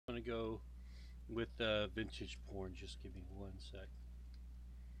to go with vintage porn. Just give me one sec.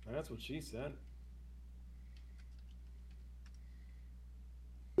 That's what she said.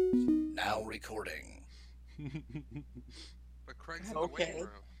 Now recording. But Craig's in the God, waiting Okay. room.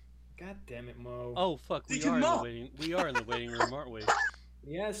 God damn it, Mo. Oh fuck, we Deacon are in the Mo. waiting. We are in the waiting room, aren't we?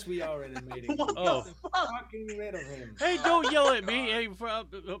 Yes, we are in a meeting What room. Oh. the Get fuck? fucking rid of him. Hey, Oh don't yell my at me. God.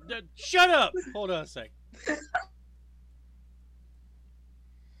 Hey, shut up. Hold on a sec.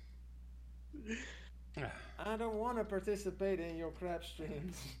 I don't want to participate in your crap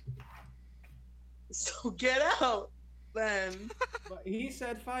streams. So get out, then. But he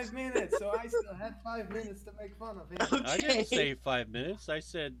said 5 minutes, so I still had 5 minutes to make fun of him. I didn't Okay. say 5 minutes. I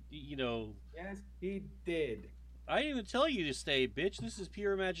said, Yes, he did. I didn't even tell you to stay, bitch. This is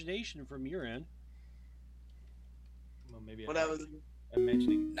pure imagination from your end. Well, maybe What I was. I'm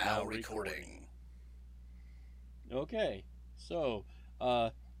mentioning. Now recording. Okay, so,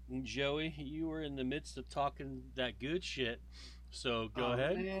 Joey, you were in the midst of talking that good shit. So go Oh,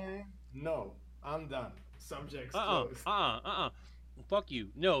 ahead. Man. No, I'm done. Subject's Uh-uh, closed. Fuck you.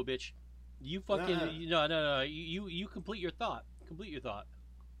 No, bitch. You fucking Nuh-uh. no. You complete your thought. Complete your thought.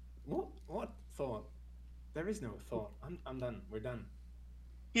 What thought? There is no thought. I'm done. We're done.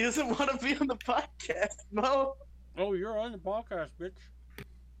 He doesn't want to be on the podcast, Mo. Oh, you're on the podcast, bitch.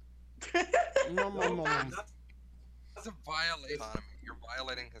 Doesn't violate him. You're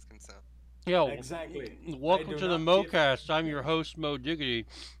violating his consent. Yo, Exactly. welcome I to do the not give- moecast. I'm your host, Moediggity.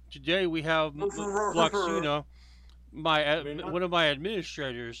 Today we have Fluxino, We're not- one of my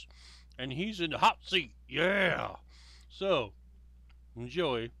administrators, and he's in the hot seat. Yeah. So,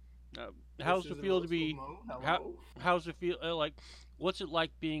 Joey, how's This it is feel an to be? old school Mo. How, Hello? how's it feel? Like, what's it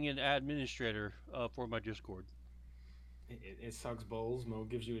like being an administrator for my Discord? It sucks balls. Mo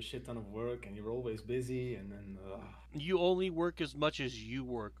gives you a shit ton of work, and you're always busy, and then. You only work as much as you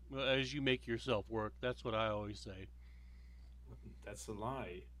work, as you make yourself work. That's what I always say. That's a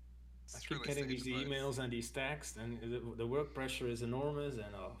lie. It's I keep truly getting sage these advice. emails and these texts, and the work pressure is enormous.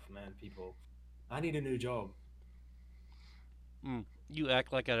 And oh man, people, I need a new job. You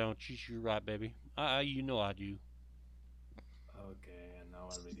act like I don't treat you right, baby. You know I do. Okay, and now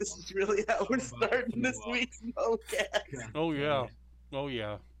I really This want. is really how we're I'm about to starting this throw up. week's Mocast. God Oh damn yeah. it. Oh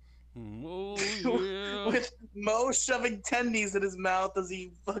yeah. Oh yeah. With Mo shoving tendies in his mouth as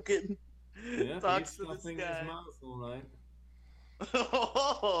he fucking Yeah, talks he's to this stuffing his guy. mouth, all right.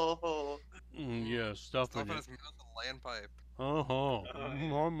 Oh, Yeah, stuff Stuff in in it. his mouth and laying pipe.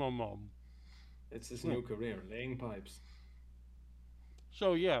 yeah. Mom. It's his new career, laying pipes.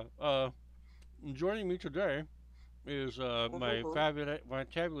 So yeah, joining me today is my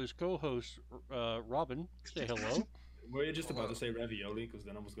fabulous co-host Robin. Say hello. Were you just about Hello. to say ravioli? Because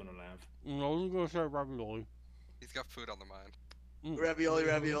then I was gonna laugh. No, I'm gonna say ravioli. He's got food on the mind. ravioli,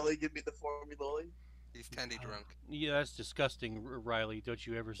 ravioli, give me the formuloli. He's tendy drunk. Yeah, that's disgusting, Riley. Don't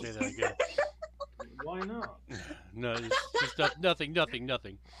you ever say that again. Why not? No, it's just nothing.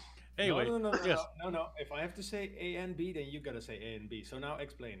 Anyway, no. yes. No. If I have to say A and B, then you gotta say A and B. So now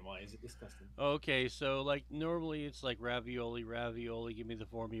explain why is it disgusting? Okay, so like normally it's like ravioli, give me the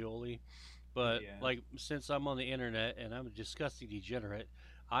formioli. But Yeah. like since I'm on the internet and I'm a disgusting degenerate,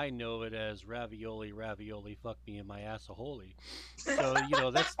 I know it as ravioli, fuck me in my ass a holy. So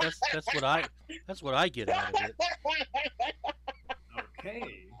that's what I get out of it.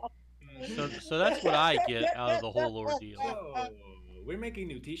 Okay. So that's what I get out of the whole ordeal. So we're making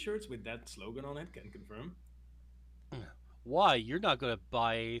new T-shirts with that slogan on it. Can confirm. Why? You're not gonna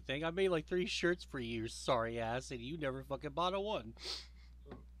buy anything. I made like 3 shirts for you, sorry ass, and you never fucking bought a one.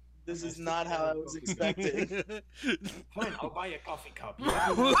 This is not how I was expecting. Fine, I'll buy a coffee cup.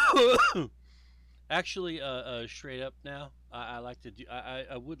 Actually, straight up now, I like to do.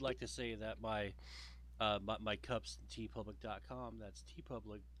 I would like to say that my cups tpublic.com. That's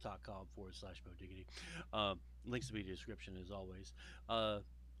tpublic.com/moediggity. Links to be in the description as always.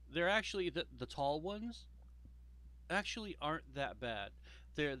 They're actually the tall ones. Actually, aren't that bad.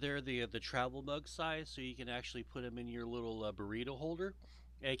 They're the travel mug size, so you can actually put them in your little burrito holder,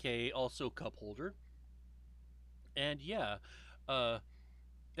 aka also cup holder. And yeah, uh,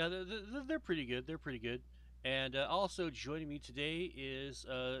 yeah, they're pretty good. They're pretty good. And also joining me today is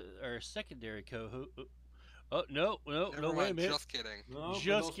our secondary co-host. Oh no, Never wait a mind, minute. just kidding. No,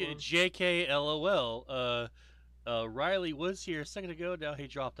 Just kidding. JK LOL. Riley was here a second ago. Now he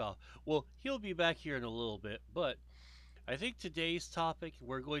dropped off. Well, he'll be back here in a little bit. But I think today's topic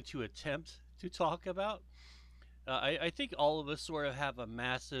we're going to attempt to talk about. I think all of us sort of have a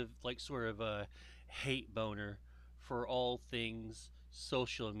massive, like, sort of a hate boner for all things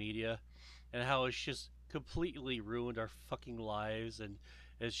social media and how it's just completely ruined our fucking lives and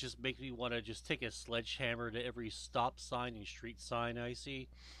It just makes me want to just take a sledgehammer to every stop sign and street sign I see.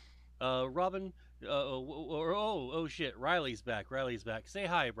 Robin, oh shit, Riley's back. Riley's back. Say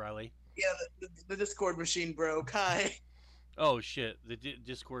hi, Riley. Yeah, the Discord machine broke. Hi. Oh shit, the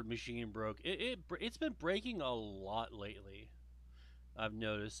Discord machine broke. It's been breaking a lot lately. I've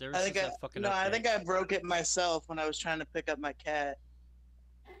noticed ever I think since I that fucking no, I update. think I broke it myself when I was trying to pick up my cat.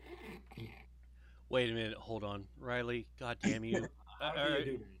 Wait a minute, hold on, Riley. God damn you! How do you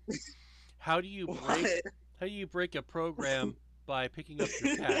do that? How do you break? What? How do you break a program by picking up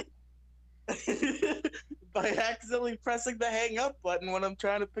your cat? By accidentally pressing the hang up button when I'm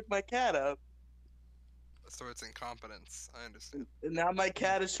trying to pick my cat up. So it's incompetence. I understand. And now my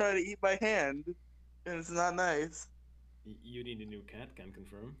cat is trying to eat my hand. And it's not nice. You need a new cat, can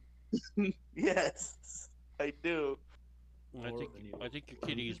confirm. Yes, I do. I Or think a new- I think your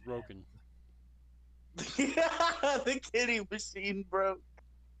kitty is broken. The kitty machine broke.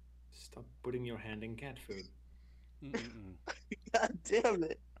 Stop putting your hand in cat food. Mm-mm-mm. God damn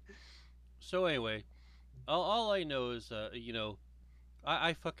it. So anyway, all I know is,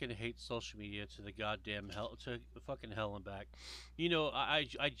 I fucking hate social media to the goddamn hell, to fucking hell and back. I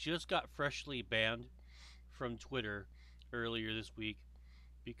just got freshly banned from Twitter earlier this week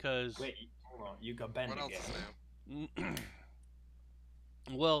because Wait, hold on. You got banned What else again. is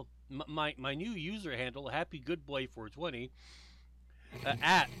new? well, my new user handle, Happy Good Boy 420,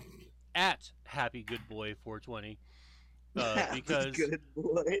 at Happy Good Boy 420, because Good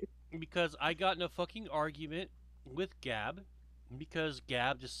boy. because I got in a fucking argument with Gab because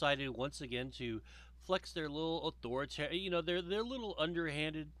Gab decided once again to flex their little authoritarian, their little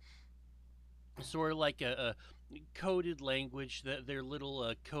underhanded sort of like a coded language, that their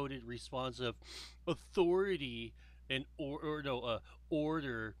little coded response of authority and or no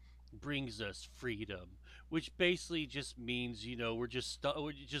order brings us freedom, which basically just means we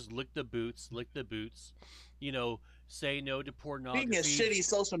just lick the boots, you know, say no to Speaking of pornography. shitty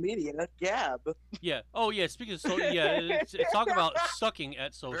social media, Gab. Yeah. Oh yeah. Speaking of talk about sucking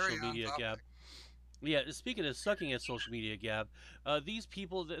at social Very on media, Gab. topic. Yeah, speaking of sucking at social media, Gab, these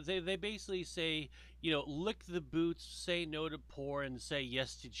people they basically say, lick the boots, say no to porn, say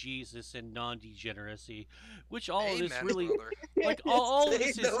yes to Jesus and non-degeneracy, which all of this Amen, really, brother. like all of Say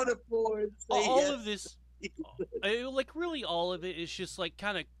this is no to porn, say all yes of this, like really all of it is just like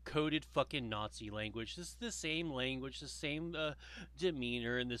kind of coded fucking Nazi language. It's the same language, the same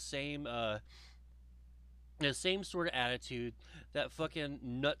demeanor, and the same sort of attitude that fucking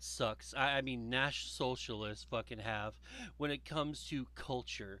nut sucks. I mean, Nash socialists fucking have when it comes to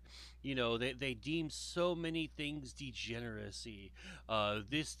culture. They deem so many things degeneracy.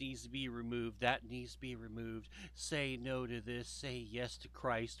 This needs to be removed. That needs to be removed. Say no to this. Say yes to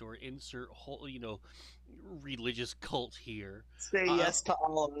Christ, or insert whole, religious cult here. Say Uh, yes to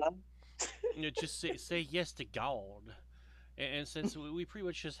Allah. just say yes to God. And since we pretty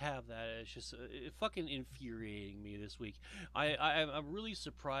much just have that, it's just fucking infuriating me this week. I'm really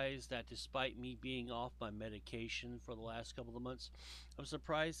surprised that despite me being off my medication for the last couple of months, I'm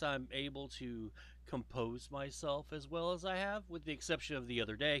surprised I'm able to compose myself as well as I have, with the exception of the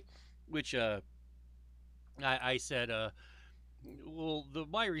other day, which I said, well,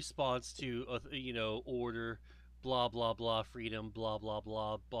 my response to order, blah blah blah, freedom, blah blah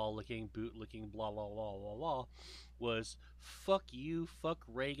blah, ball licking, boot licking, blah blah blah blah blah, was fuck you, fuck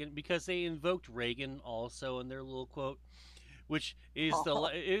Reagan, because they invoked Reagan also in their little quote, which is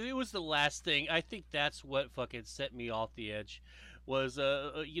it was the last thing. I think that's what fucking set me off the edge, was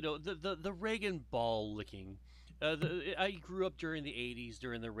the Reagan ball licking. I grew up during the '80s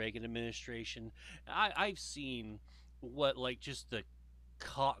during the Reagan administration. I've seen what, like, just the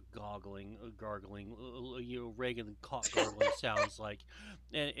cock gargling, Reagan cock gargling sounds like,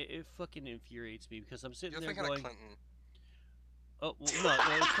 and it fucking infuriates me because I'm sitting You're there thinking going, of Clinton. oh,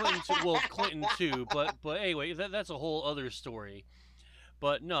 well, no, Clinton too, well, Clinton too, but anyway, that's a whole other story.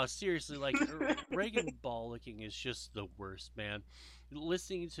 But no, seriously, like, Reagan ball licking is just the worst, man.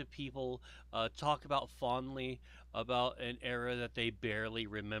 Listening to people talk about fondly about an era that they barely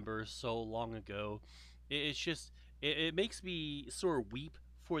remember so long ago, it's just it makes me sort of weep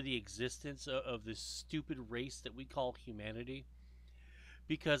for the existence of this stupid race that we call humanity.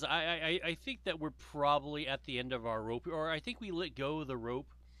 Because I think that we're probably at the end of our rope, or I think we let go of the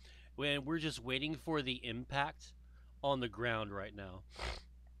rope when we're just waiting for the impact on the ground right now,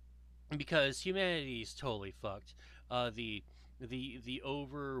 because humanity is totally fucked. The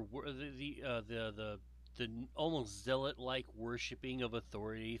over the almost zealot like worshiping of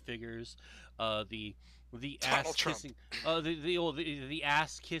authority figures, the the Donald ass Trump. kissing, the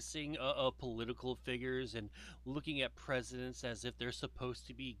ass kissing of political figures, and looking at presidents as if they're supposed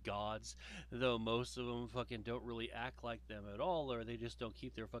to be gods, though most of them fucking don't really act like them at all, or they just don't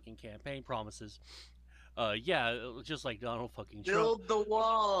keep their fucking campaign promises. Yeah, just like Donald fucking Trump. Build the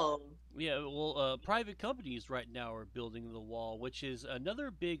wall. Yeah, well, private companies right now are building the wall, which is another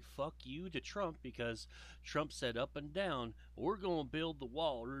big fuck you to Trump, because Trump said up and down, we're going to build the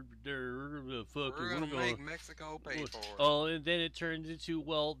wall. We're gonna make Mexico pay for it. Oh, and then it turns into,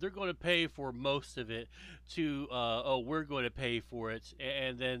 well, they're going to pay for most of it, to, oh, we're going to pay for it.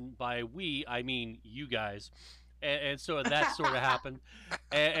 And then by we, I mean you guys. And so that sort of happened.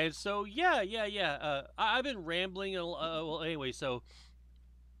 And so, yeah. I've been rambling. Well, anyway, so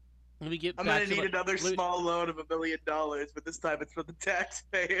let me get I'm back gonna to need another let me- small loan of $1 million, but this time it's for the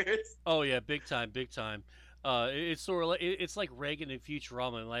taxpayers. Oh yeah, big time. It's sort of like it's like Reagan and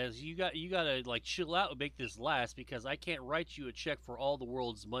Futurama. Like, you gotta like chill out and make this last, because I can't write you a check for all the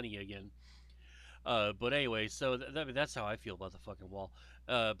world's money again. But anyway, so that's how I feel about the fucking wall.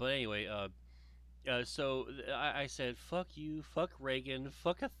 But anyway, so I said, fuck you, fuck Reagan,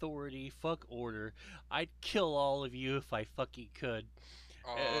 fuck authority, fuck order. I'd kill all of you if I fucking could.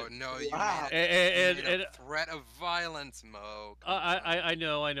 Oh no, you Wow. made it. You made And a threat of violence, Mo. Come on. I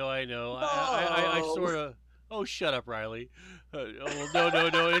know. I No. sort of. Oh, shut up, Riley. Oh,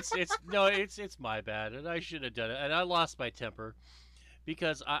 no. It's my bad, and I should have done it, and I lost my temper,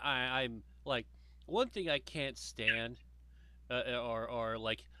 because I'm like, one thing I can't stand, are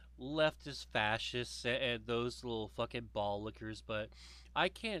like leftist fascists and those little fucking ball lickers, but I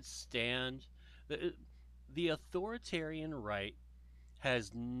can't stand the authoritarian right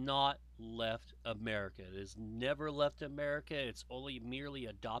has not left America. It has never left America. It's only merely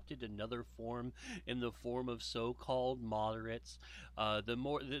adopted another form, in the form of so-called moderates. The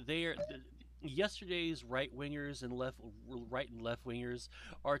more they are. Yesterday's right wingers and right and left wingers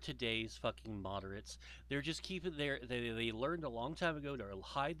are today's fucking moderates. They're just keeping they learned a long time ago to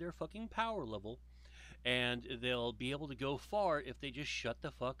hide their fucking power level, and they'll be able to go far if they just shut the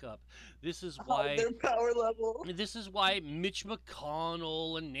fuck up. This is why Their power level. this is why Mitch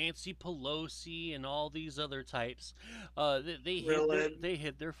McConnell and Nancy Pelosi and all these other types, they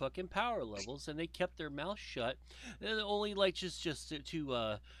hid their fucking power levels, and they kept their mouth shut. Only like just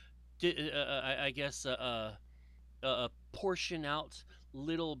I guess portion out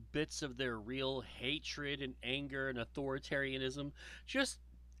little bits of their real hatred and anger and authoritarianism, just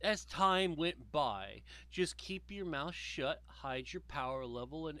as time went by. Just keep your mouth shut, hide your power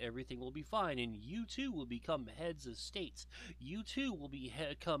level, and everything will be fine. And you too will become heads of states. You too will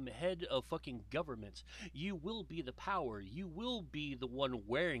become head of fucking government. You will be the power. You will be the one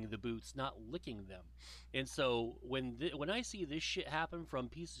wearing the boots, not licking them. And so when I see this shit happen from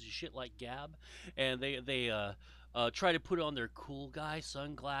pieces of shit like Gab, and they try to put on their cool guy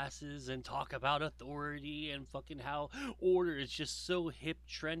sunglasses and talk about authority and fucking how order is just so hip,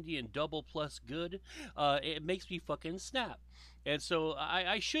 trendy, and double plus good, it makes me fucking snap. And so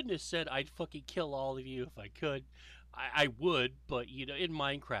I shouldn't have said I'd fucking kill all of you if I could. I would, but in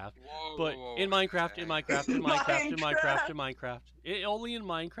Minecraft. Whoa, But whoa, whoa, in Minecraft, in hey. Minecraft, in Minecraft, in Minecraft, in Minecraft. Only in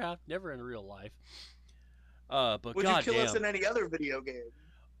Minecraft, never in real life. But Would you kill goddamn. us in any other video game?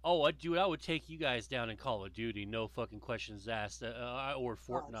 Oh, I would take you guys down in Call of Duty, no fucking questions asked, or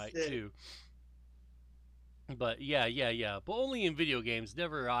Fortnite sick. too. But yeah, but only in video games,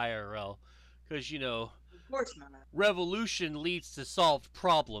 never IRL, because Of course not. revolution leads to solved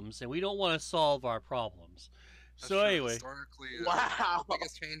problems, and we don't want to solve our problems. That's So true. anyway, Historically, Wow. the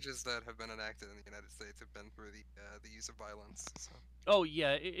biggest changes that have been enacted in the United States have been through the use of violence. So. oh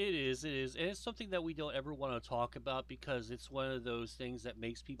yeah, it is, and it's something that we don't ever want to talk about, because it's one of those things that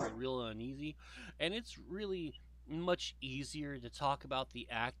makes people real uneasy, and it's really much easier to talk about the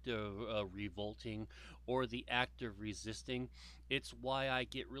act of revolting or the act of resisting. It's why I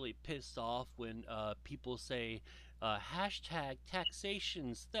get really pissed off when people say hashtag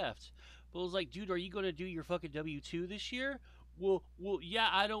taxation's theft. But it's like, dude, are you going to do your fucking W-2 this year? Well, yeah,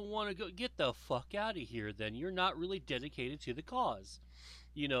 I don't want to go. Get the fuck out of here. Then you're not really dedicated to the cause.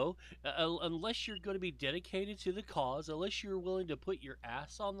 Unless you're going to be dedicated to the cause, unless you're willing to put your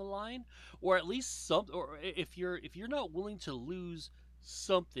ass on the line, or at least or if you're not willing to lose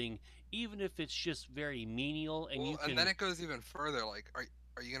something, even if it's just very menial, and you can. And then it goes even further. Like,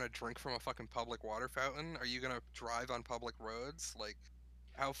 are you gonna drink from a fucking public water fountain? Are you gonna drive on public roads? Like,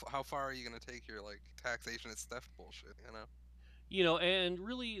 how far are you gonna take your like taxation is theft bullshit? And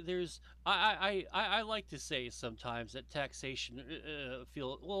really, there's I like to say sometimes that taxation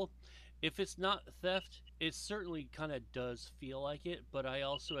if it's not theft, it certainly kind of does feel like it. But I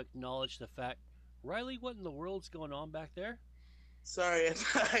also acknowledge the fact Riley, what in the world's going on back there? Sorry,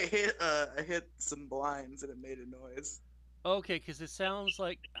 I hit some blinds and it made a noise. Okay, because it sounds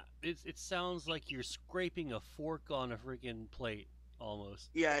like it sounds like you're scraping a fork on a freaking plate almost.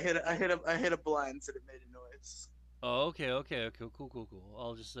 Yeah, I hit a blind and it made a noise. Oh, okay, cool.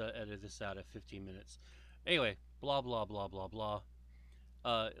 I'll just edit this out at 15 minutes. Anyway, blah blah blah blah blah.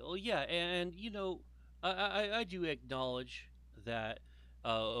 Well, yeah, and I do acknowledge that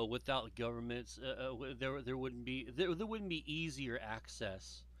without governments, there wouldn't be easier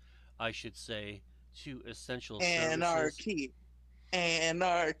access, I should say, to essential services. Anarchy,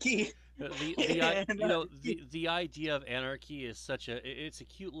 anarchy, anarchy. The idea of anarchy is it's a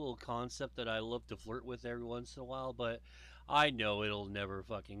cute little concept that I love to flirt with every once in a while, but I know it'll never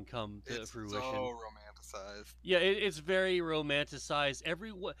fucking come to It's fruition. so romanticized. Yeah, it's very romanticized.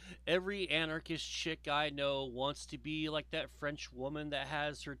 Every anarchist chick I know wants to be like that French woman that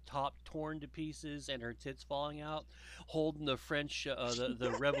has her top torn to pieces and her tits falling out, holding the French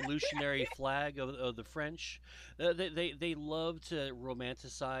the revolutionary flag of the French. They love to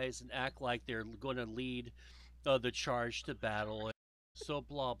romanticize and act like they're going to lead the charge to battle. So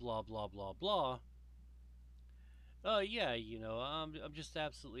blah blah blah blah blah. Yeah, I'm just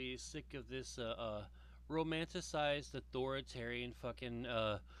absolutely sick of this romanticized authoritarian fucking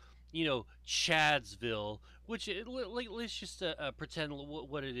Chadsville, which let's just pretend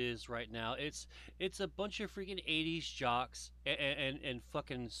what it is right now. It's a bunch of freaking '80s jocks and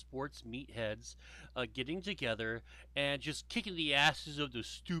fucking sports meatheads getting together and just kicking the asses of the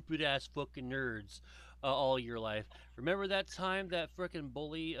stupid ass fucking nerds. All your life. Remember that time that frickin'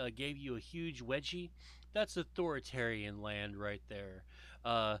 bully gave you a huge wedgie? That's authoritarian land right there.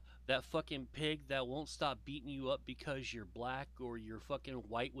 That fucking pig that won't stop beating you up because you're black or you're fucking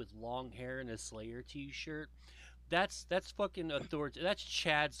white with long hair and a Slayer t-shirt. That's fucking authority. That's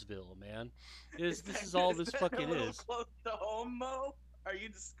Chadsville, man. This is all Is this that a fucking little is. close to home, Mo? Are you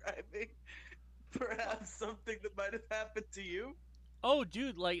describing perhaps something that might have happened to you? Oh,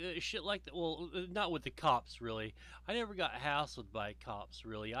 dude, like shit like that. Well, not with the cops, really. I never got hassled by cops,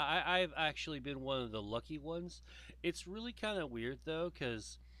 really. I've actually been one of the lucky ones. It's really kind of weird though,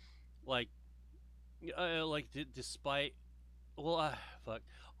 cause like despite fuck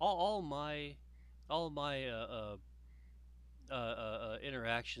all my all my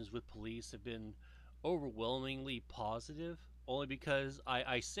interactions with police have been overwhelmingly positive, only because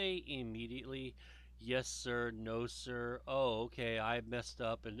I say immediately, yes sir, no sir, oh okay, I messed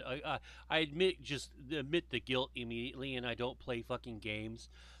up, and I admit the guilt immediately, and I don't play fucking games.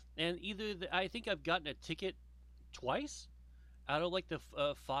 And I think I've gotten a ticket twice out of like the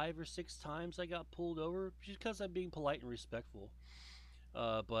 5 or 6 times I got pulled over, just because I'm being polite and respectful.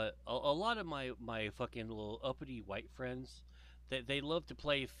 But a lot of my fucking little uppity white friends, they love to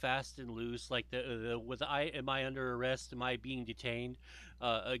play fast and loose, like the with I am I under arrest? Am I being detained?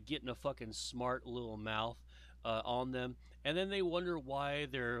 Getting a fucking smart little mouth on them, and then they wonder why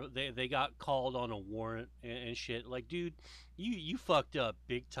they got called on a warrant and shit. Like, dude, you fucked up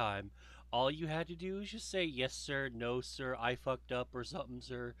big time. All you had to do is just say yes sir, no sir, I fucked up or something,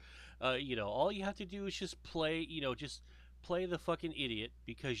 sir. All you have to do is just play. Just play the fucking idiot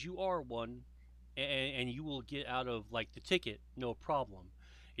because you are one, and you will get out of like the ticket, no problem.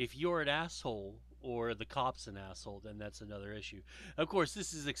 If you're an asshole or the cop's an asshole, then that's another issue. Of course,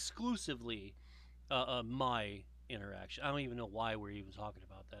 this is exclusively my interaction. I don't even know why we're even talking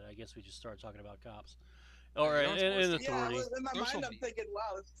about that. I guess we just started talking about cops or You know what's worse an than Yeah, authority. in my social mind, I'm media? thinking,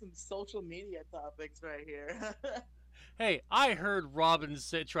 wow, this is some social media topics right here. Hey, I heard Robin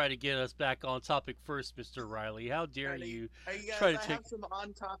try to get us back on topic first, Mr. Riley. How dare you Are you try guys? to take. I have some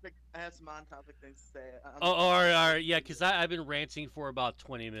on topic things to say. Oh, all right, yeah, because I've been ranting for about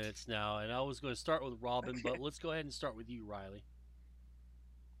 20 minutes now, and I was going to start with Robin, Okay. but let's go ahead and start with you, Riley.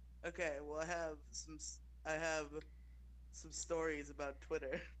 Okay, well, I have some stories about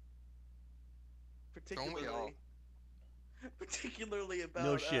Twitter, Don't we all? particularly, particularly No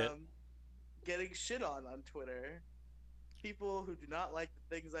about shit. getting shit on Twitter. People who do not like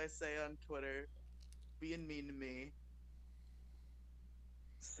the things I say on Twitter being mean to me.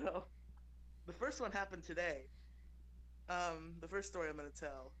 So, the first one happened today. The first story I'm going to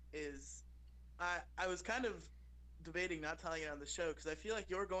tell is I was kind of debating not telling it on the show because I feel like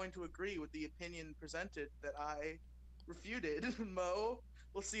you're going to agree with the opinion presented that I refuted. Mo,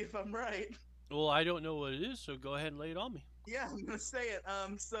 we'll see if I'm right. Well, I don't know what it is, so go ahead and lay it on me. Yeah, I'm gonna say it.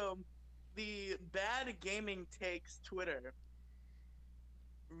 So the Bad Gaming Takes Twitter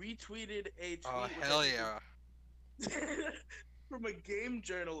retweeted a tweet Oh which I hell think yeah! was from a game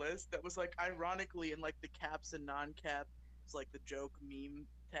journalist that was like ironically in like the caps and non-caps, like the joke meme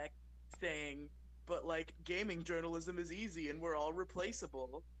tech saying but like gaming journalism is easy and we're all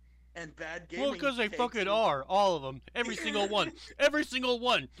replaceable. And bad Well, gaming because they takes fucking are are, all of them, every single one, every single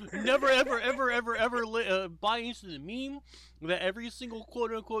one. Never, ever, ever, ever, ever buy into the meme that every single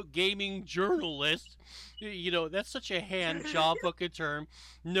quote unquote gaming journalist, that's such a hand job fucking term.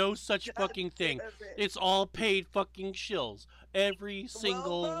 No such God fucking thing. damn it. It's all paid fucking shills. Every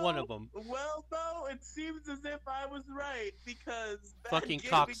single one of them. Well, though, it seems as if I was right because bad Fucking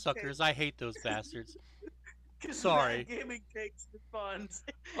gaming takes, cocksuckers. I hate those bastards. because bad Sorry. gaming takes responds.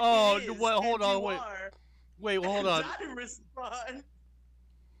 It Oh, is, wait, hold and on, you wait. are, Wait, hold and on. I respond.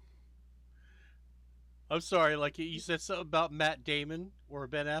 I'm sorry, like you said something about Matt Damon or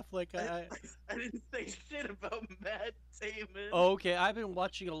Ben Affleck. I, I didn't say shit about Matt Damon. Oh, okay. I've been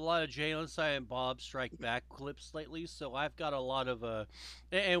watching a lot of Jay and Silent Bob Strike Back clips lately, so I've got a lot of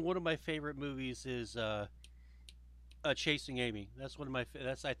and one of my favorite movies is Chasing Amy. That's one of my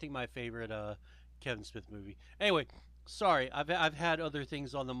that's I think my favorite Kevin Smith movie. Anyway, sorry, I've had other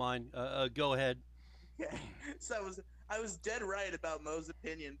things on the mind. Go ahead. Yeah. So I was dead right about Mo's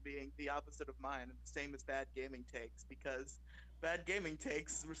opinion being the opposite of mine and the same as bad gaming takes because bad gaming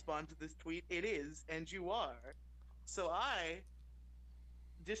takes respond to this tweet. It is, and you are. So I,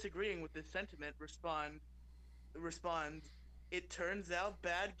 disagreeing with this sentiment, respond. It turns out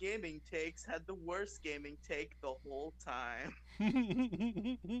bad gaming takes had the worst gaming take the whole time.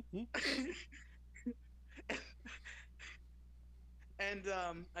 And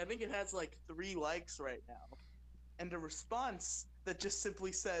I think it has like 3 likes right now, and a response that just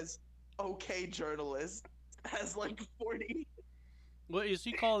simply says "Okay, journalist" has like 40. Well, is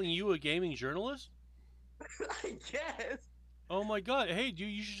he calling you a gaming journalist? I guess. Oh my god! Hey,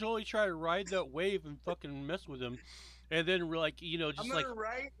 dude, you should totally try to ride that wave and fucking mess with him, and then like I'm just like gonna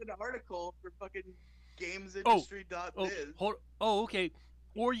write an article for fucking oh gamesindustry.biz. okay.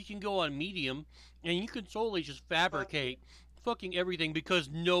 Or you can go on Medium, and you can totally just Fuck fabricate fucking everything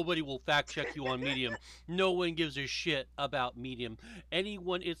because nobody will fact check you on Medium. No one gives a shit about Medium.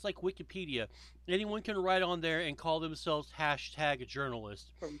 Anyone, it's like Wikipedia. Anyone can write on there and call themselves hashtag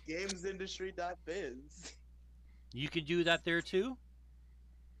journalist. from gamesindustry.biz. You can do that there too.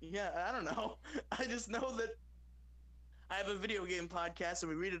 Yeah, I don't know. I just know that I have a video game podcast and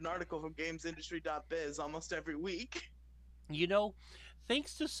we read an article from gamesindustry.biz almost every week. You know,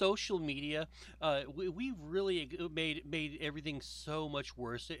 thanks to social media, we've really made everything so much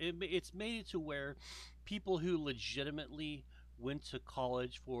worse. It's made it to where people who legitimately went to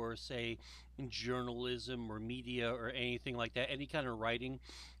college for, say, journalism or media or anything like that, any kind of writing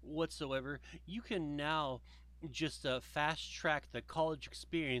whatsoever, you can now just fast track the college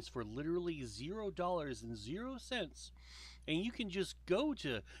experience for literally $0 and 0 cents, and you can just go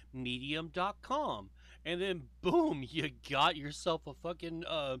to medium.com, and then boom, you got yourself a fucking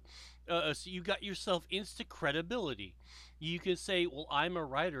so you got yourself instant credibility. You can say, well, I'm a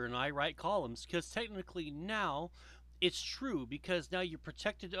writer and I write columns, because technically now it's true, because now you're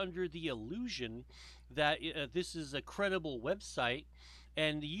protected under the illusion that this is a credible website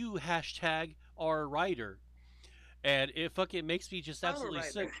and you hashtag are a writer, and it fucking makes me just I'm a absolutely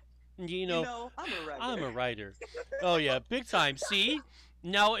writer. sick. You You know, know, I'm a writer. I'm a writer. Oh yeah, big time. See,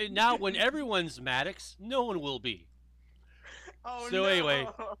 now when everyone's Maddox, no one will be. Oh So no! anyway,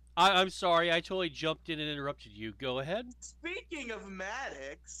 I'm sorry, I totally jumped in and interrupted you. Go ahead. Speaking of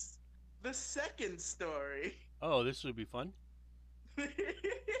Maddox, the second story. Oh, this would be fun.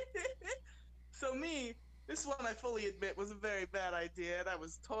 So this one I fully admit was a very bad idea, and I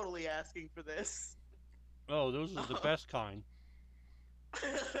was totally asking for this. Oh, those are the best kind.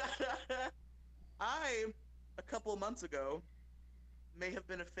 I, a couple of months ago, may have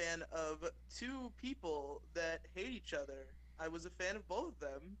been a fan of 2 people that hate each other. I was a fan of both of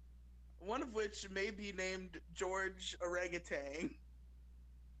them, one of which may be named George Orangutan.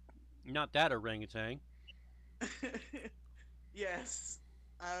 Not that orangutan. Yes,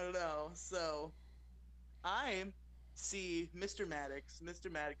 I don't know. So, I see Mr. Maddox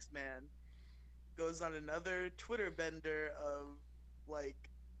Man, goes on another Twitter bender of, like,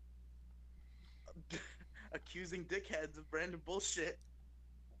 accusing dickheads of random bullshit.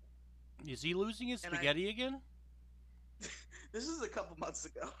 Is he losing his And spaghetti again? This is a couple months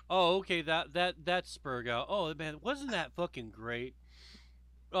ago. Oh, okay. That spurred out. Oh man, wasn't that fucking great?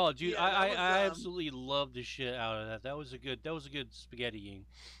 Oh, dude, Yeah, I that was absolutely loved the shit out of that. That was a good spaghettiing,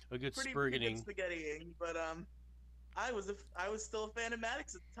 a good pretty good spurgeoning. spaghettiing, but I was still a fan of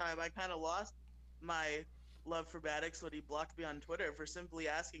Maddox at the time. I kind of lost my love for Maddox when he blocked me on Twitter for simply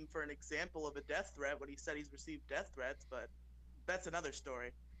asking for an example of a death threat when he said he's received death threats, but that's another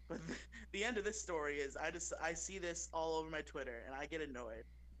story. But the end of this story is I see this all over my Twitter and I get annoyed.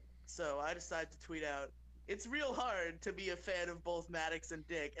 So I decided to tweet out, "It's real hard to be a fan of both Maddox and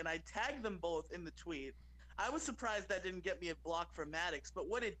Dick," and I tagged them both in the tweet. I was surprised that didn't get me a block for Maddox, but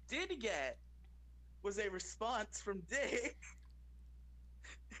what it did get was a response from Dick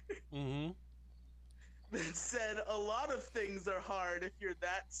Mm-hmm. that said, "A lot of things are hard if you're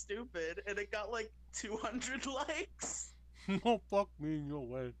that stupid," and it got like 200 likes. No, fuck me, no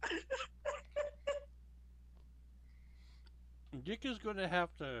way. Dick is going to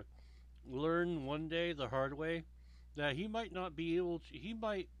have to learn one day the hard way that he might not be able to. He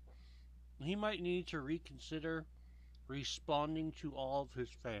might need to reconsider responding to all of his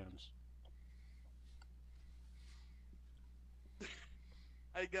fans.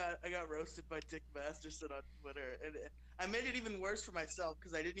 I got roasted by Dick Masterson on Twitter, and I made it even worse for myself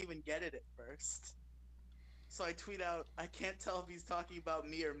because I didn't even get it at first. So I tweet out, "I can't tell if he's talking about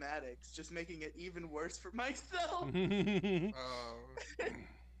me or Maddox," just making it even worse for myself. Oh,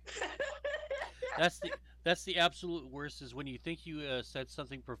 that's the that's the absolute worst is when you think you said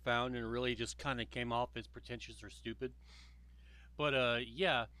something profound and really just kind of came off as pretentious or stupid. But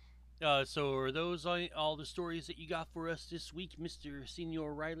yeah. So are those all the stories that you got for us this week, Mr.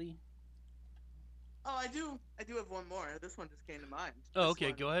 Senior Riley? Oh, I do have one more. This one just came to mind. Oh, This okay.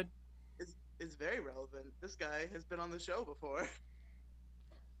 one Go ahead. is very relevant. This guy has been on the show before.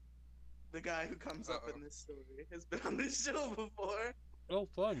 The guy who comes up uh-oh. in this story has been on this show before. Oh,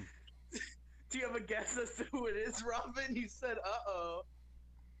 fun. Do you have a guess as to who it is, Robin? You said, "Uh-oh."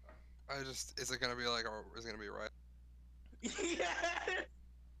 Is it gonna be like, or is it gonna be right? Yeah.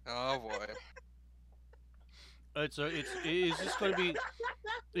 Oh boy.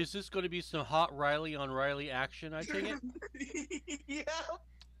 Is this going to be some hot Riley on Riley action? I take it. Yeah.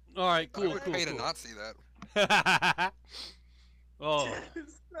 All right, I cool, would cool, pay to cool. not see that. Oh,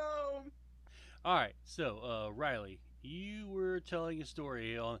 So, all right. So, Riley, you were telling a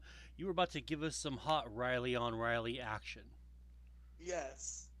story on. You were about to give us some hot Riley on Riley action.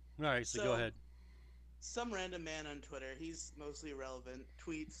 yes. All right, so go So, ahead. some random man on Twitter, he's mostly irrelevant,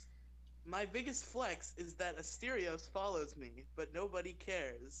 tweets, "My biggest flex is that Asterios follows me, but nobody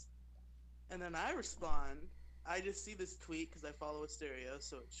cares." And then I respond, I just see this tweet because I follow Asterios,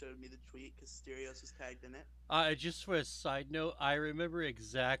 so it showed me the tweet because Asterios was tagged in it. Just for a side note, I remember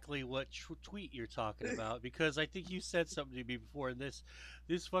exactly what tweet you're talking about because I think you said something to me before, and this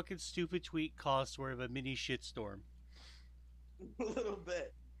fucking stupid tweet caused sort of a mini shitstorm. A little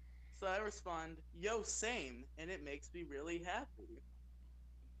bit. So I respond, "Yo, same," and it makes me really happy.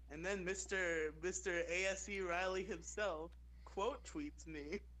 And then Mr. ASE Riley himself quote tweets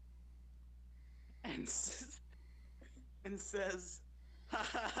me and and says, "Ha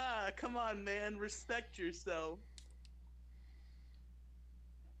ha ha, come on, man, respect yourself."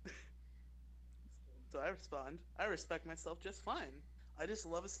 So I respond, "I respect myself just fine. I just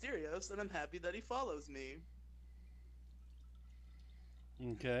love Asterios, and I'm happy that he follows me."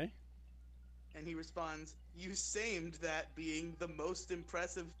 Okay. And he responds, "You samed that being the most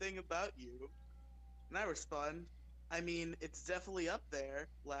impressive thing about you." And I respond, "I mean, it's definitely up there,"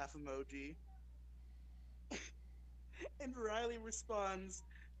 laugh emoji. And Riley responds,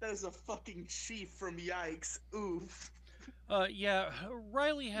 "That is a fucking chief from Yikes. Oof." Yeah,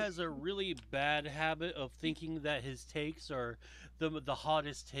 Riley has a really bad habit of thinking that his takes are the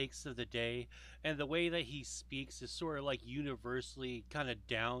hottest takes of the day, and the way that he speaks is sort of like universally kind of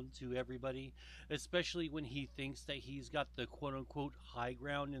down to everybody, especially when he thinks that he's got the quote unquote high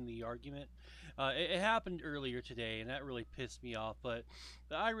ground in the argument. It happened earlier today, and that really pissed me off. But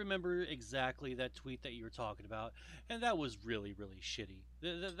I remember exactly that tweet that you were talking about, and that was really really shitty.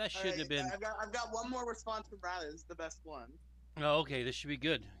 That shouldn't have been. I've got one more response from Riley. This is the best one. Oh, okay, this should be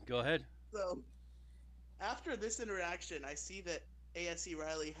good. Go ahead. So after this interaction, I see that ASE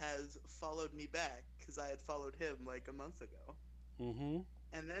Riley has followed me back because I had followed him like a month ago. Mm-hmm.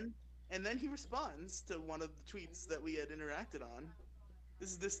 And then he responds to one of the tweets that we had interacted on.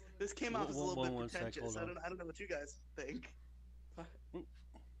 This came off as a little bit One sec. pretentious. Hold on. I don't know what you guys think.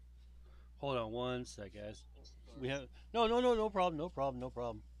 Hold on one sec, guys. We have no problem, no problem, no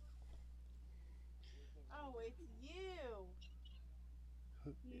problem. Oh, it's you.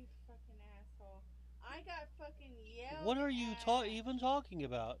 You fucking asshole. I got fucking yelled What are you at. even talking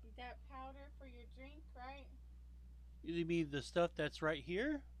about? That powder for your drink, right? You mean the stuff that's right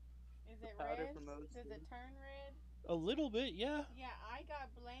here? Is it Powder red? promotes Does you. it turn red? A little bit, yeah. Yeah, I got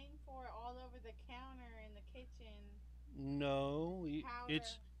blamed for it all over the counter in the kitchen. No, Powder.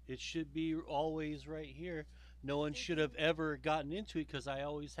 it should be always right here. No one This should have ever gotten into it because I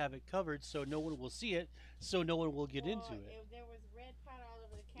always have it covered, so no one will see it, so no one will get into it. There was red powder all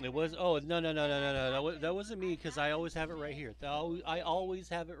over the It was. Oh no. That wasn't me because I always have it right here. I always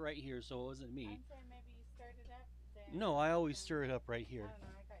have it right here, so it wasn't me. I'm saying maybe you stirred it up. Then No, I always stir it up right I here. don't know.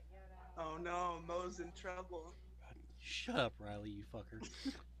 I got yelled at. Oh no, Mo's in trouble. Shut up, Riley, you fucker.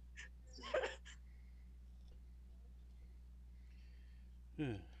 All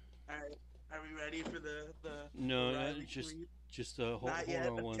right, are we ready for the No, Riley just tweet? hold Not yet.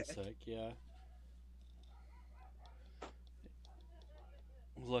 on one Okay. sec. Yeah.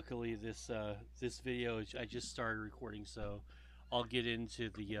 Luckily, this video I just started recording, so I'll get into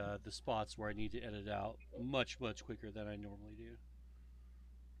the spots where I need to edit out much quicker than I normally do.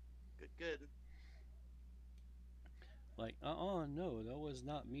 Good. Like, no, that was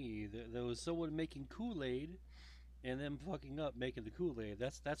not me. There was someone making Kool-Aid, and them fucking up making the Kool-Aid.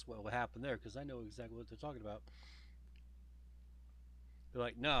 That's what happened there, because I know exactly what they're talking about. They're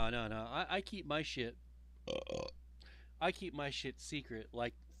like, no. I keep my shit. I keep my shit secret,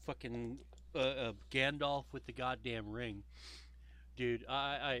 like fucking Gandalf with the goddamn ring, dude.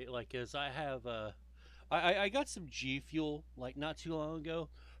 I like, cause I have I got some G Fuel like not too long ago,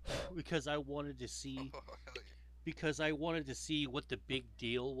 because I wanted to see Oh, hell yeah. what the big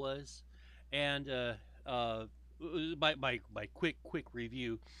deal was, and uh, my quick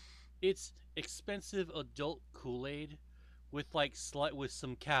review. It's expensive adult Kool-Aid with like with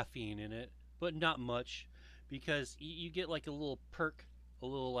some caffeine in it, but not much, because you get like a little perk, a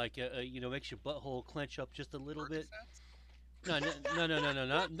little like makes your butthole clench up just a little bit. Percocets?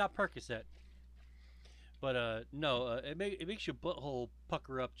 No, not Percocet. But no, it makes your butthole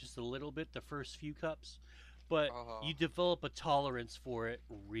pucker up just a little bit the first few cups, but Oh, you develop a tolerance for it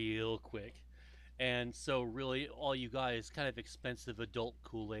real quick, and so really all you got is kind of expensive adult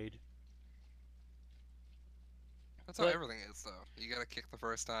Kool-Aid. that's how But everything is, though. You gotta kick the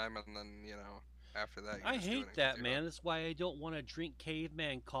first time, and then after that, you're I just doing hate it 'cause that, you man. That's why I don't want to drink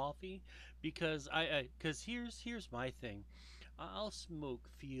caveman coffee, because because here's my thing. I'll smoke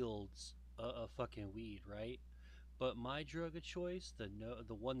fields of fucking weed, right? But my drug of choice, the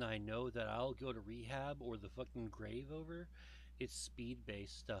one that I know that I'll go to rehab or the fucking grave over, it's speed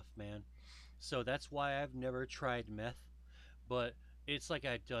based stuff, man. So that's why I've never tried meth, but it's like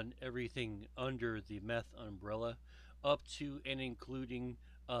I've done everything under the meth umbrella, up to and including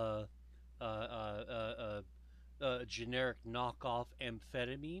uh generic knockoff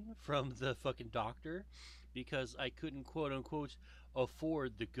amphetamine from the fucking doctor, because I couldn't quote unquote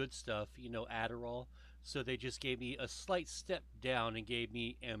afford the good stuff, Adderall. So they just gave me a slight step down and gave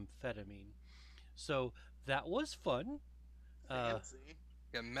me amphetamine. So that was fun. Uh, Fancy.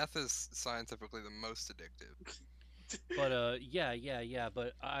 Yeah, meth is scientifically the most addictive. but yeah.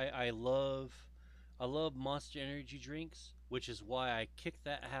 But I love Monster Energy drinks, which is why I kicked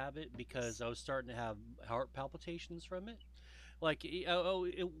that habit, because I was starting to have heart palpitations from it. Like,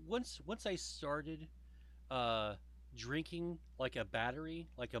 once I started uh, drinking like a battery,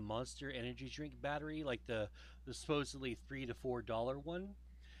 like a Monster Energy drink battery, like the supposedly $3 to $4 one,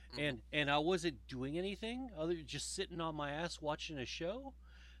 Hmm. and I wasn't doing anything other than just sitting on my ass watching a show.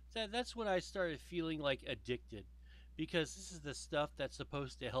 That's when I started feeling like addicted, because this is the stuff that's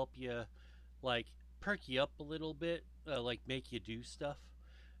supposed to help you, like, perk you up a little bit, like make you do stuff.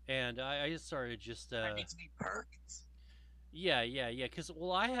 And I just started just I need to be perked. yeah. Because,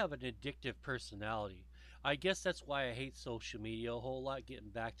 well, I have an addictive personality. I guess that's why I hate social media a whole lot. Getting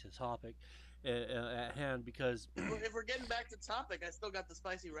back to the topic at hand, because If we're getting back to topic, I still got the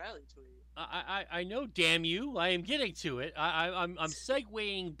spicy Riley tweet. I know, damn you, I am getting to it. I'm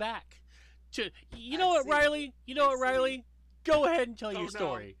segueing back to, you know I what, see. Riley? You know I what, see. Riley? Go ahead and tell Oh, your no.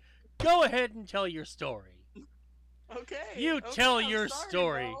 story. Go ahead and tell your story. Okay. You okay, tell I'm your sorry,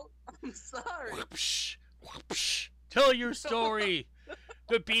 story. Mo. I'm sorry. Whoopsh, whoopsh. Tell your story.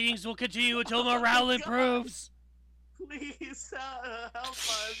 The beatings will continue until morale God. improves. Please help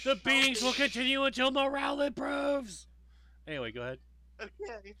us. The beatings will Help me. continue until morale improves. Anyway, go ahead.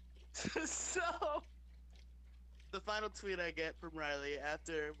 Okay. So, the final tweet I get from Riley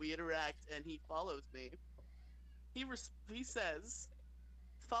after we interact and he follows me, he says,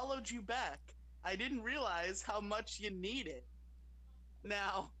 "Followed you back. I didn't realize how much you need it."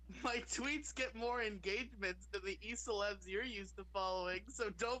 Now, my tweets get more engagements than the e-celebs you're used to following, so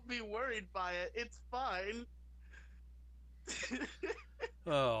don't be worried by it. It's fine.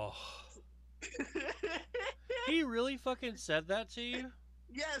 Oh. He really fucking said that to you?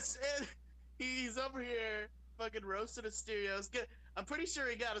 Yes, and he's over here fucking roasting his stereos. I'm pretty sure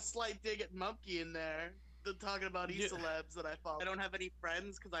he got a slight dig at Mumkey in there. Talking about Yeah. e-celebs that I follow. I don't have any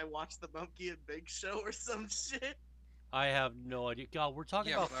friends because I watched the Mumkey and Big Show or some shit. I have no idea. God, we're talking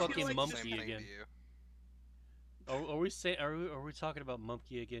Yeah, about but I would fucking do the same Mumkey thing again. to you. Are we saying are we talking about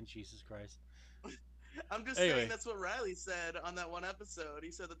Mumkey again? Jesus Christ. I'm just saying Anyway, that's what Riley said on that one episode.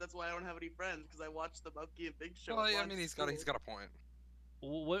 He said that that's why I don't have any friends because I watched the Monkey and Big Show Well, and I wanted mean, to he's school. got a point.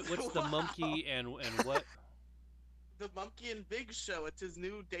 what's the Wow, Mumkey and what? the Monkey and Big Show. It's his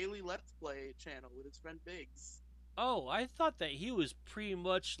new daily Let's Play channel with his friend Biggs. Oh, I thought that he was pretty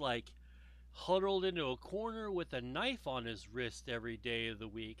much like huddled into a corner with a knife on his wrist every day of the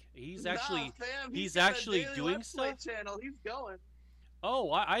week. Nah, fam, he's He's got a actually daily doing Let's Play stuff. channel. He's going.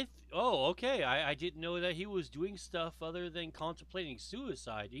 Oh, okay. I didn't know that he was doing stuff other than contemplating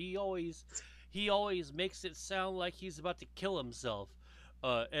suicide. He always makes it sound like he's about to kill himself.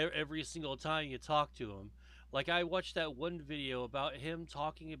 Every single time you talk to him. Like I watched that one video about him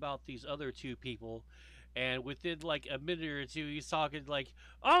talking about these other two people, and within like a minute or two, he's talking like,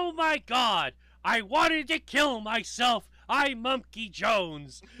 "Oh my God, I wanted to kill myself. I'm Monkey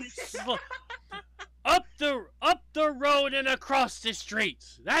Jones. Up the road and across the street.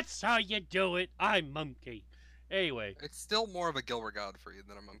 That's how you do it. I'm Monkey." Anyway, It's still more of a Gilbert Gottfried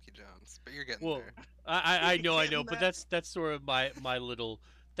than a Monkey Jones, but you're getting well, there. I You know, getting but that? that's sort of my little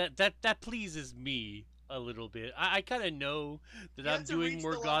that pleases me a little bit. I kind of know that You I'm have to doing reach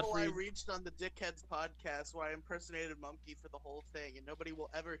more the level I Godfrey. reached on the Dickheads podcast where I impersonated Monkey for the whole thing, and nobody will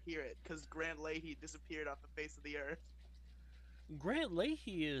ever hear it because Grant Leahy disappeared off the face of the earth. Grant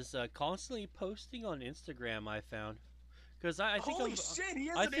Leahy is constantly posting on Instagram. I found because I think Holy shit, he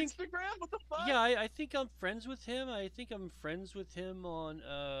has I an think Instagram? What the fuck? yeah, I think I'm friends with him. I think I'm friends with him on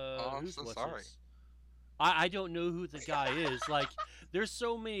Oh, I'm who's so what's sorry. his. I don't know who the guy is. Like, there's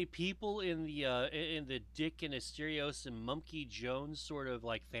so many people in the Dick and Asterios and Monkey Jones sort of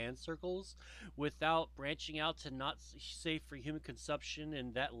like fan circles, without branching out to not safe for human consumption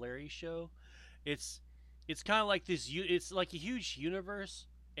and that Larry show. It's it's kind of like this. It's like a huge universe,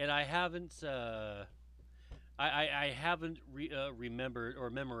 and I haven't remembered or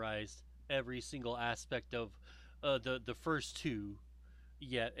memorized every single aspect of the first two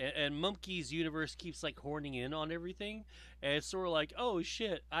yet. And Mumkey's universe keeps like horning in on everything, and it's sort of like, oh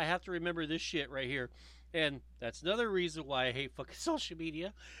shit, I have to remember this shit right here. And that's another reason why I hate fucking social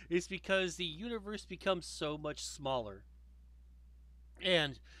media, is because the universe becomes so much smaller,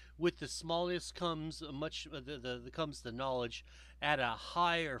 and with the smallness comes much comes the knowledge at a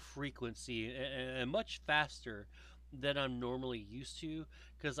higher frequency, and much faster than I'm normally used to,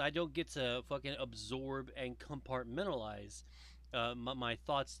 because I don't get to fucking absorb and compartmentalize my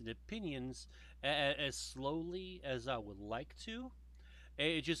thoughts and opinions as slowly as I would like to.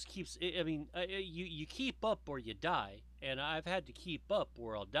 It just keeps. I mean, you keep up or you die, and I've had to keep up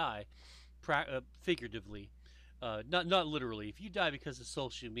or I'll die, figuratively, not literally. If you die because of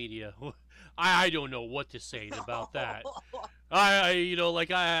social media, I don't know what to say about that.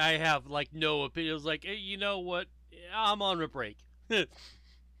 Like I have like no opinions. Like, you know what? I'm on a break. But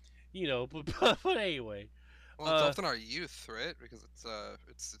anyway, Well, it's uh, often our youth, right? Because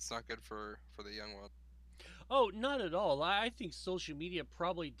it's not good for the young one. oh, not at all. I think social media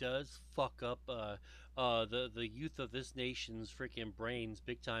probably does fuck up the youth of this nation's freaking brains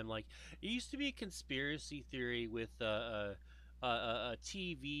big time. Like, it used to be a conspiracy theory with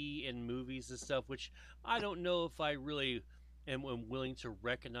TV and movies and stuff, which I don't know if I really am willing to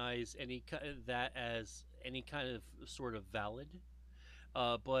recognize that as any kind of sort of valid.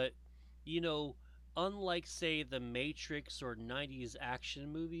 But you know, unlike say the Matrix or '90s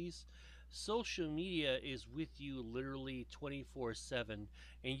action movies, social media is with you literally 24/7, and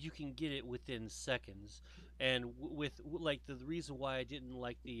you can get it within seconds. And like the reason why I didn't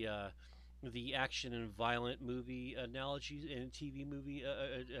like the action and violent movie analogies and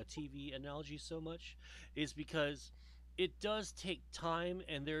TV analogy so much is because it does take time,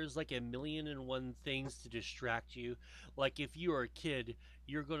 and there's like a million and one things to distract you. Like, if you are a kid,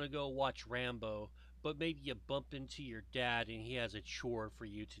 you're going to go watch Rambo, but maybe you bump into your dad and he has a chore for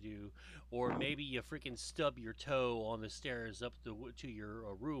you to do, or maybe you freaking stub your toe on the stairs up to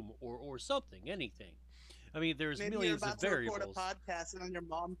your room, or something, anything. I mean, there's Maybe you're millions of about to record a variables. podcast and then your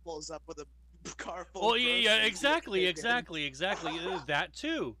mom pulls up with a car full Oh of yeah, groceries. yeah, You have to exactly, take in. exactly. That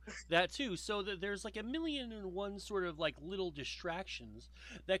too. So there's like a million and one sort of like little distractions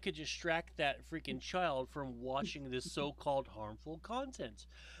that could distract that freaking child from watching this so-called harmful content.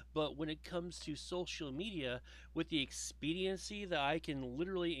 But when it comes to social media, with the expediency that I can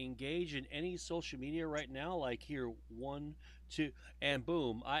literally engage in any social media right now, like here, one, two, and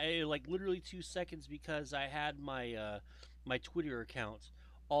boom, I like literally 2 seconds, because I had my Twitter account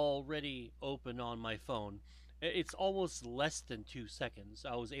already open on my phone. It's almost less than 2 seconds.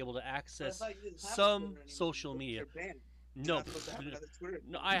 I was able to But I access thought you didn't have a some Twitter anymore. You social looked media. your banned. You're No, not supposed to have another Twitter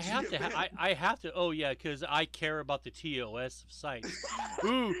no, account. I You should have get to. banned. I have to. Oh yeah, because I care about the TOS of sites.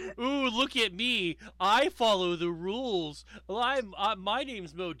 Ooh, look at me! I follow the rules. Well, my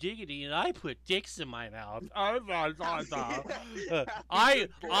name's moediggity, and I put dicks in my mouth. Happy good I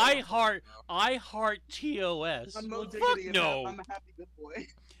boy. heart I heart TOS. I'm Mo Well, fuck Diggity, and no. I'm a happy good boy.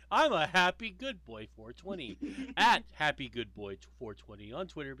 I'm a happy good boy 420 at happy good boy 420 on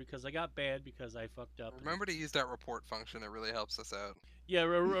Twitter because I got banned because I fucked up. And, Remember to use that report function. It really helps us out. yeah,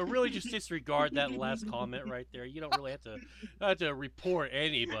 really just disregard that last comment right there. You don't really have to report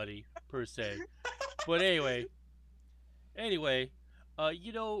anybody per se. But anyway,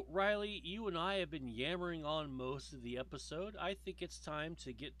 Riely, you and I have been yammering on most of the episode. I think it's time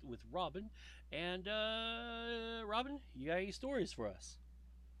to get with Robin. And Robin, you got any stories for us?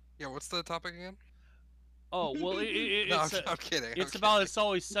 Yeah, what's the topic again? Oh well, No, it's I'm kidding. it's I'm about kidding. It's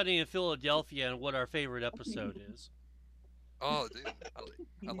Always Sunny in Philadelphia and what our favorite episode is. Oh, dude,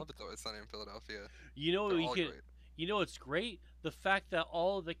 I love it though. It's sunny in Philadelphia. You know They're we all can. great. You know it's great the fact that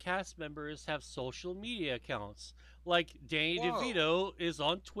all of the cast members have social media accounts. Like Danny Whoa. DeVito is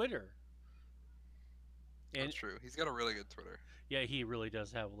on Twitter, and That's true. He's got a really good Twitter. yeah, he really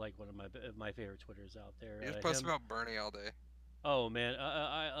does have like one of my favorite Twitters out there. He just posts Him. about Bernie all day. Oh man,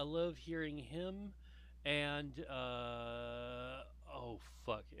 I love hearing him, and oh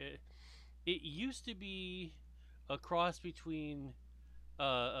fuck, it used to be a cross between uh,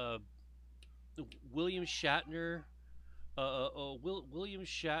 uh William Shatner, William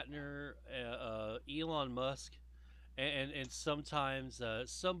Shatner, Elon Musk, and sometimes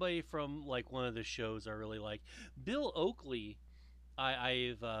somebody from like one of the shows I really like. Bill Oakley,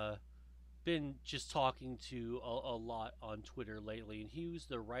 I've been just talking to a lot on Twitter lately, and he was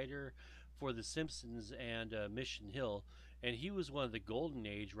the writer for The Simpsons and Mission Hill, and he was one of the Golden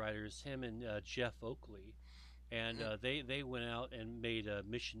Age writers. Him and Jeff Oakley, and they went out and made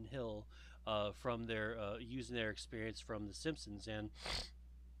Mission Hill from their using their experience from The Simpsons, and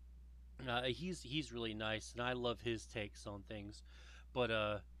he's really nice, and I love his takes on things.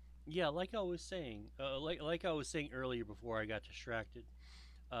 But yeah, like I was saying, like I was saying earlier before I got distracted,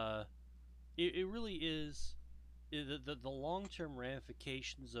 uh, it really is the long term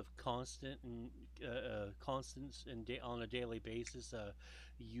ramifications of constants and on a daily basis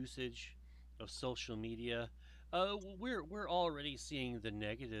usage of social media. We're already seeing the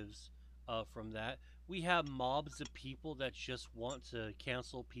negatives from that. We have mobs of people that just want to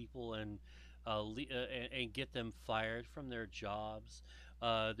cancel people and get them fired from their jobs.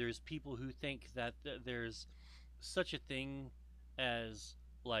 There's people who think that there's such a thing as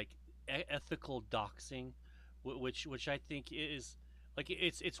like ethical doxing, which I think is like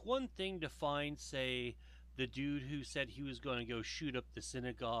it's one thing to find, say, the dude who said he was going to go shoot up the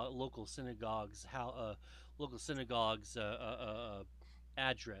local synagogue's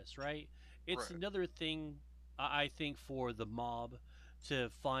address, right? It's Right. another thing, I think, for the mob to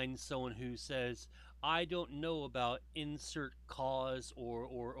find someone who says, I don't know about insert cause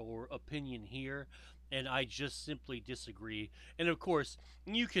or opinion here, and I just simply disagree. And of course,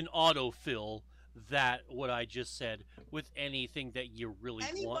 you can autofill that what I just said with anything that you really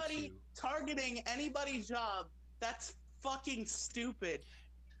want to. Anybody targeting anybody's job, that's fucking stupid.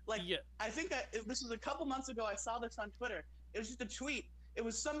 Like, Yeah, I think this was a couple months ago. I saw this on Twitter. It was just a tweet. It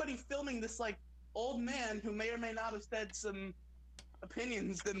was somebody filming this like old man who may or may not have said some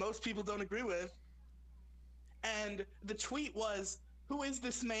opinions that most people don't agree with. And the tweet was, "Who is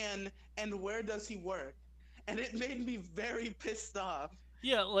this man and where does he work?" And it made me very pissed off.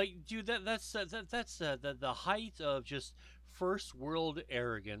 yeah, like dude, that's the height of just first world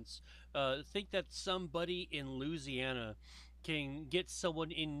arrogance. Think that somebody in Louisiana can get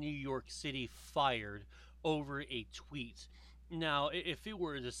someone in New York City fired over a tweet. Now, if it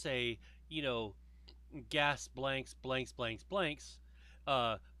were to say, gas blanks,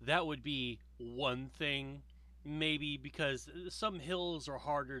 that would be one thing, maybe because some hills are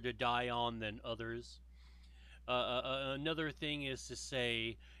harder to die on than others. Another thing is to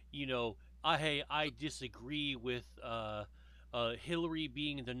say, hey, I disagree with Hillary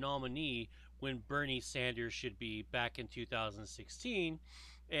being the nominee when Bernie Sanders should be back in 2016,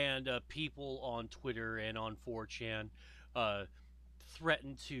 and people on Twitter and on 4chan uh,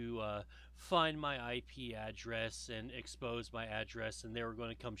 threatened to find my IP address and expose my address, and they were going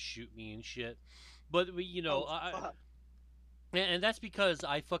to come shoot me and shit. But Oh, fuck. and that's because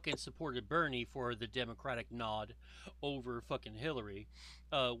I fucking supported Bernie for the Democratic nod over fucking Hillary.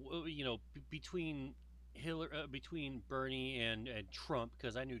 Between between Bernie and Trump,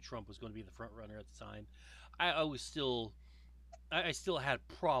 because I knew Trump was going to be the front runner at the time. I was still I still had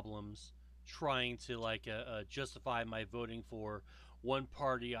problems trying to like justify my voting for one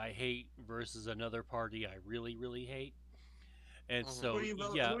party I hate versus another party I really really hate. And Mhm. Who so are you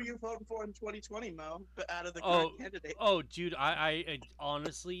vote? yeah. Who are you voting for in 2020, Mo? Out of the current Oh, candidate. oh, dude, I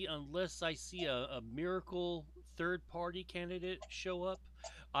honestly, unless I see a miracle third party candidate show up,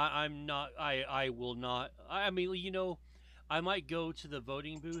 I'm not. I will not. I mean, I might go to the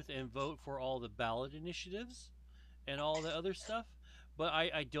voting booth and vote for all the ballot initiatives and all the other stuff, but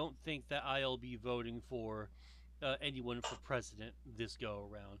I don't think that I'll be voting for anyone for president this go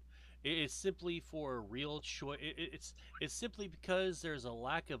around. It's simply for a real choice. It's simply because there's a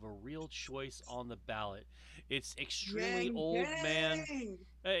lack of a real choice on the ballot. It's extremely Yang old man. Yang.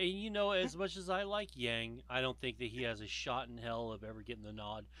 And as much as I like Yang, I don't think that he has a shot in hell of ever getting the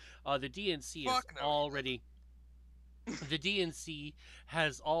nod. The DNC is Fuck no, he doesn't. already the DNC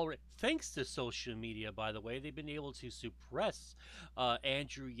has already, thanks to social media, by the way, they've been able to suppress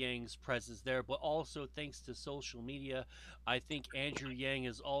Andrew Yang's presence there. But also, thanks to social media, I think Andrew Yang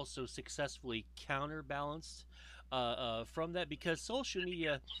has also successfully counterbalanced from that because social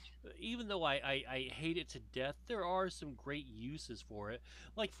media. Even though I hate it to death, there are some great uses for it.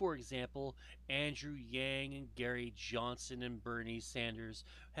 Like, for example, Andrew Yang and Gary Johnson and Bernie Sanders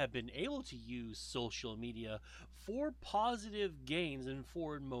have been able to use social media for positive gains and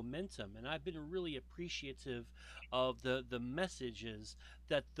forward momentum. And I've been really appreciative of the messages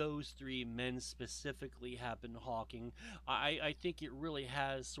that those three men specifically have been hawking. I think it really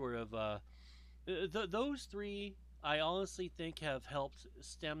has sort of those three. I honestly think have helped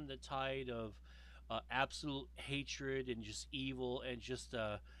stem the tide of absolute hatred and just evil and just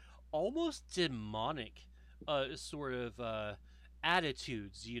almost demonic sort of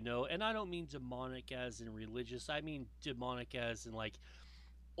attitudes, and I don't mean demonic as in religious. I mean demonic as in like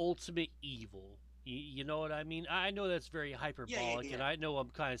ultimate evil. You know what I mean? I know that's very Yeah, yeah, hyperbolic, and yeah. I know I'm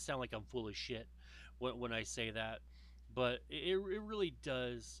kind of sound like I'm full of shit when I say that, but it really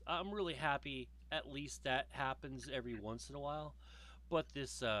does. I'm really happy at least that happens every once in a while. But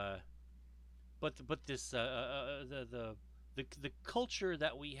this the culture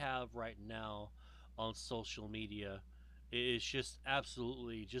that we have right now on social media is just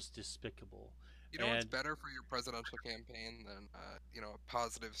absolutely just despicable. You know what's And better for your presidential campaign than a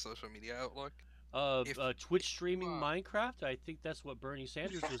positive social media outlook? If Twitch if you streaming Minecraft, I think that's what Bernie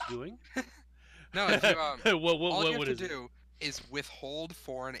Sanders was doing. no, if you all you have What to is it? do is withhold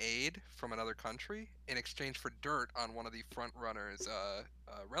foreign aid from another country in exchange for dirt on one of the front runners'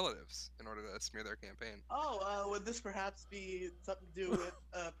 relatives in order to smear their campaign. Oh, would this perhaps be something to do with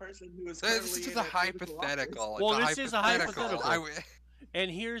a person who is This is currently just in a a political office? hypothetical. It's Well, a this is a hypothetical. hypothetical.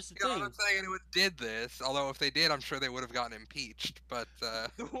 And here's the I'm thing. not saying anyone did this, although if they did, I'm sure they would have gotten impeached. But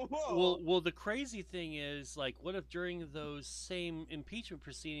Whoa. The crazy thing is, like, what if during those same impeachment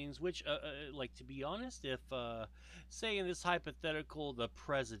proceedings, which, like, to be honest, if, say, in this hypothetical, the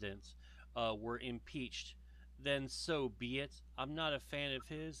president were impeached, then so be it. I'm not a fan of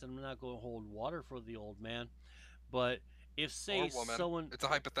his, and I'm not going to hold water for the old man. But if, or say, woman, someone, it's a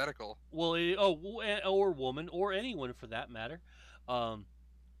hypothetical. well, or woman, or anyone for that matter, um,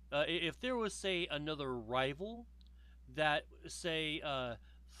 if there was, say, another rival that say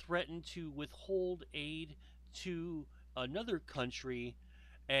threaten to withhold aid to another country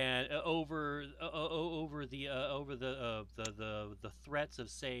and over the threats of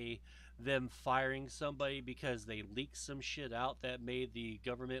say them firing somebody because they leaked some shit out that made the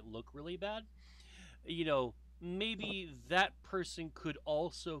government look really bad, maybe that person could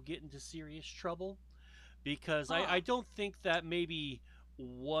also get into serious trouble because I Huh. don't think that maybe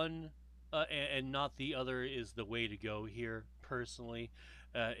one and not the other is the way to go here. Personally,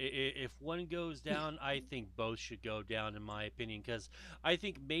 if one goes down, I think both should go down, in my opinion, because I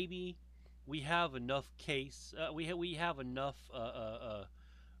think maybe we have enough case. We have enough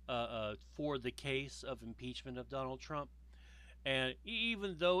for the case of impeachment of Donald Trump. And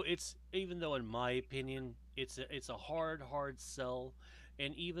even though in my opinion it's a hard sell,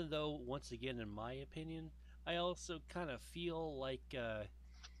 and even though once again in my opinion I also kind of feel like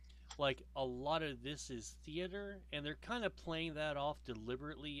a lot of this is theater and they're kind of playing that off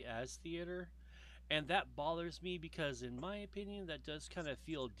deliberately as theater, and that bothers me because in my opinion that does kind of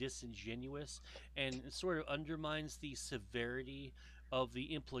feel disingenuous and sort of undermines the severity of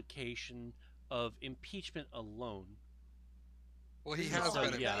the implication of impeachment alone. Well, he This is all has So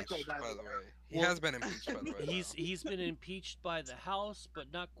been yeah. hypothetical, impeached, by by the the way. way. He Well, has been impeached, by the way, he's though. he's been impeached by the House,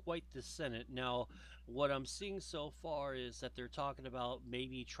 but not quite the Senate. Now, what I'm seeing so far is that they're talking about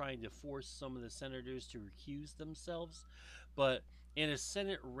maybe trying to force some of the senators to recuse themselves, but and a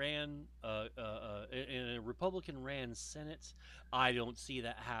Senate ran, and a Republican ran Senate, I don't see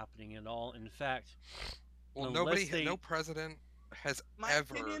that happening at all. In fact, Well, unless no they, president has My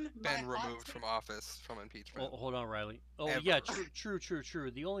ever opinion, my been hot removed from take. office from impeachment. oh, hold on, Riley. Oh yeah, Ever. true.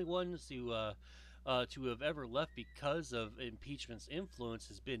 The only ones to have ever left because of impeachment's influence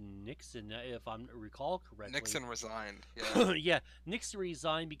has been Nixon, if I recall correctly. Nixon resigned. Yeah. Yeah, Nixon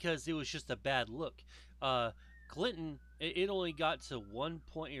resigned because it was just a bad look. Uh, Clinton, it only got to one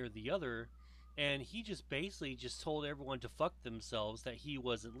point or the other, and he just basically just told everyone to fuck themselves that he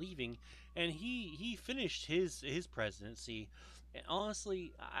wasn't leaving, and he finished his presidency. And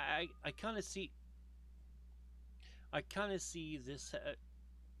honestly, I kind of see this.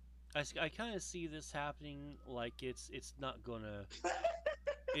 I kind of see this happening like it's not gonna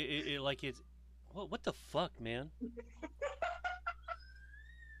like it's what the fuck, man?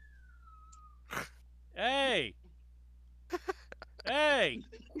 Hey, hey,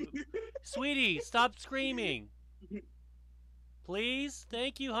 sweetie, stop screaming, please.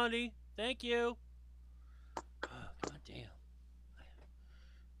 Thank you, honey. Thank you. God damn.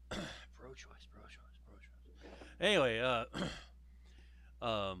 Pro choice. Anyway,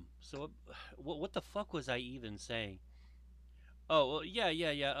 so what the fuck was I even saying? Oh, well,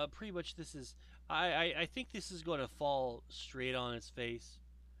 yeah. Pretty much this is. I think this is going to fall straight on its face,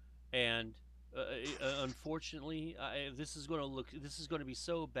 and unfortunately, this is going to look. This is going to be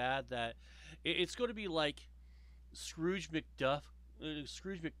so bad that it's going to be like Scrooge McDuck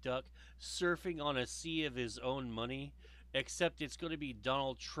surfing on a sea of his own money, except it's going to be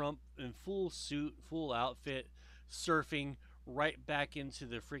Donald Trump in full suit, full outfit, surfing right back into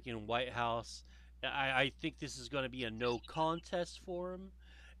the freaking White House. I think this is going to be a no contest for him.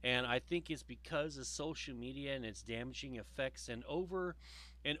 And I think it's because of social media and its damaging effects and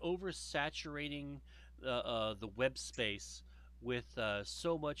oversaturating the web space with with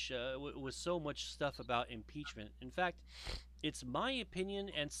so much stuff about impeachment. In fact, it's my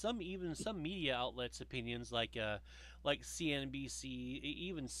opinion, and some media outlets' opinions, like CNBC,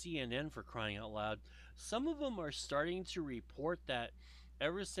 even CNN, for crying out loud. Some of them are starting to report that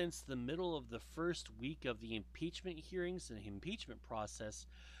ever since the middle of the first week of the impeachment hearings and impeachment process,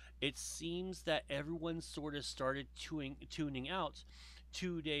 it seems that everyone sort of started tuning out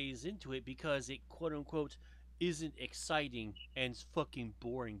 2 days into it because it quote unquote isn't exciting and it's fucking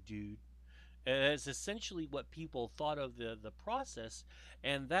boring, dude. It's essentially what people thought of the process,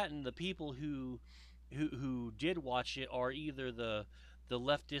 and the people who did watch it are either the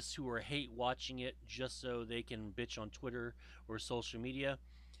leftists who are hate watching it just so they can bitch on Twitter or social media,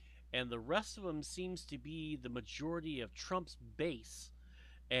 and the rest of them seems to be the majority of Trump's base,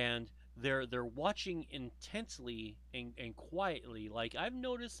 and they're watching intensely and quietly. Like, I've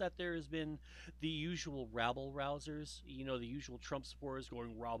noticed that there has been the usual rabble rousers, the usual Trump supporters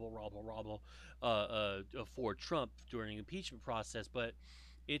going rabble for Trump during the impeachment process, but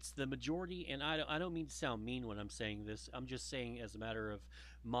it's the majority. And I don't mean to sound mean when I'm saying this. I'm just saying as a matter of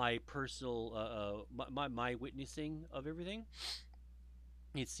my personal my witnessing of everything.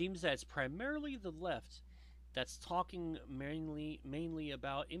 It seems that it's primarily the left that's talking mainly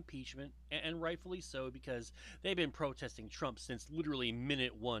about impeachment, and rightfully so, because they've been protesting Trump since literally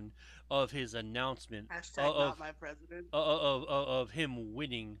minute one of his announcement Hashtag not my president. of him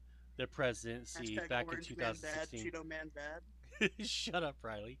winning the presidency Hashtag back in orange man bad, 2016. Cheeto man bad. Shut up,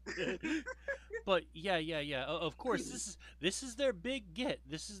 Riley. But yeah. Of course, this is their big get.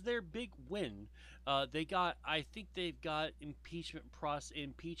 This is their big win. I think they've got impeached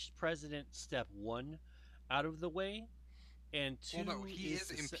president step one out of the way, and Well, no, two he is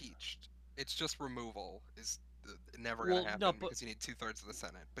is impeached. It's just removal is never gonna well, no, happen but because you need 2/3 of the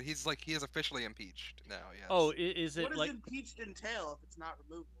Senate. But he is officially impeached now. oh, Yes. is What it does like impeached entail if it's not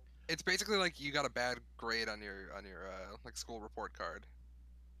removal? It's basically like you got a bad grade on your like school report card.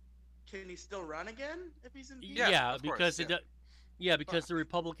 Can he still run again if he's impeached? yeah, of course, because yeah. yeah, because Fuck. the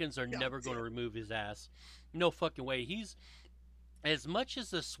Republicans are God never going to damn. remove his ass. No fucking way. He's as much as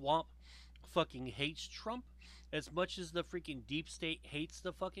the swamp fucking hates Trump, as much as the freaking deep state hates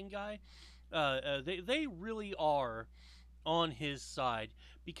the fucking guy, they really are on his side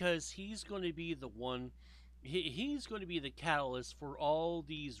because he's going to be the one. He's going to be the catalyst for all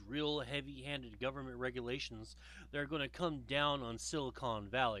these real heavy-handed government regulations that are going to come down on Silicon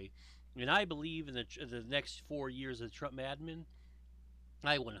Valley. And I believe in the next 4 years of the Trump admin,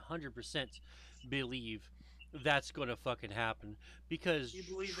 I 100% believe that's going to fucking happen because You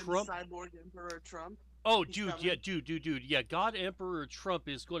believe in Trump. cyborg Emperor Trump? Oh, He's dude, coming. yeah, dude, yeah. God Emperor Trump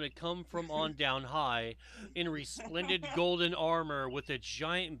is going to come from on down high in resplendent golden armor with a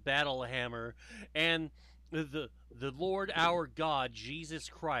giant battle hammer, and the Lord our God Jesus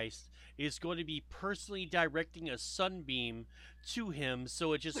Christ is going to be personally directing a sunbeam to him,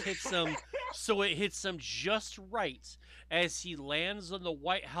 so it just hits him, so it hits him just right as he lands on the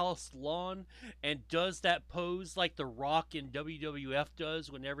White House lawn and does that pose like The Rock in WWF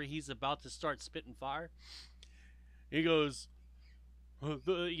does whenever he's about to start spitting fire. He goes,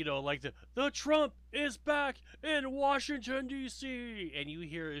 the Trump is back in Washington D.C. and you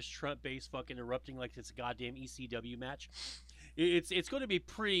hear his Trump bass fucking erupting like it's a goddamn ECW match. It's going to be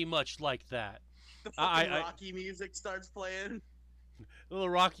pretty much like that. The I, fucking I Rocky music starts playing. the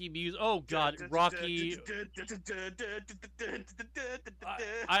Rocky music. Oh God, Rocky.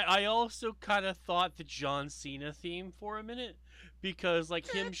 I also kind of thought the John Cena theme for a minute because like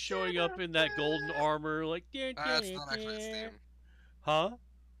him showing up in that golden armor, like That's not actually his theme. huh?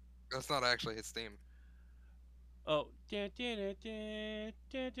 That's not actually his theme. Oh, yeah,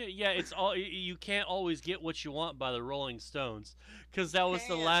 it's all you can't always get what you want by the Rolling Stones, because that was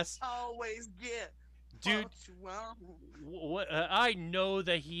the Can't last always get dude. what you want. What I know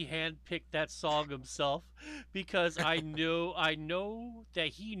that he handpicked that song himself, because I know that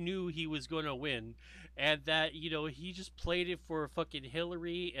he knew he was going to win, and that he just played it for fucking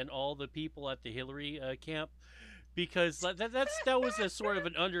Hillary and all the people at the Hillary camp, because that was a sort of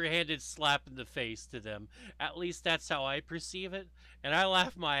an underhanded slap in the face to them. At least that's how I perceive it, and I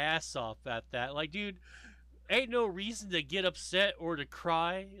laugh my ass off at that. Like, dude, ain't no reason to get upset or to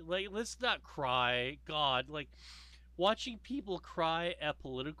cry. Like, let's not cry. God, like, watching people cry at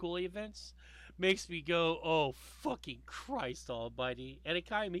political events makes me go, "Oh fucking Christ Almighty," and it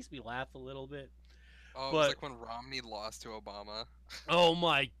kind of makes me laugh a little bit. Oh, it was But like when Romney lost to Obama. oh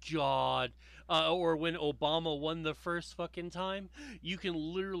my God. Or when Obama won the first fucking time, you can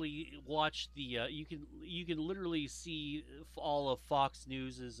literally watch you can literally see all of Fox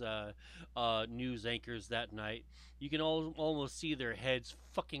News's news anchors that night. You can almost see their heads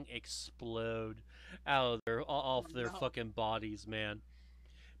fucking explode out of their Oh, off their no. fucking bodies, man,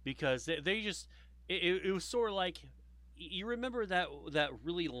 because they just it was sort of like you remember that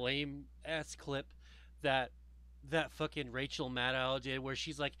really lame ass clip that fucking Rachel Maddow did where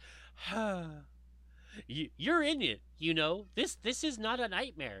she's like, you're in it, this is not a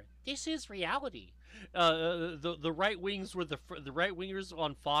nightmare, this is reality. The right wings were the right wingers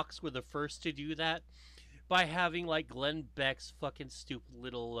on Fox were the first to do that by having like Glenn Beck's fucking stupid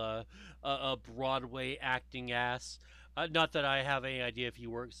little Broadway acting ass. Not that I have any idea if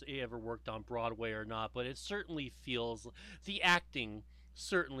he ever worked on Broadway or not, but it certainly feels the acting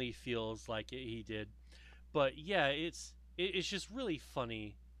certainly feels like he did. But yeah, it's just really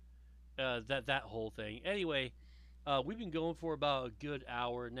funny, that whole thing. Anyway, we've been going for about a good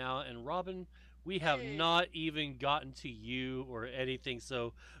hour now, and Robin, we have Hey. not even gotten to you or anything.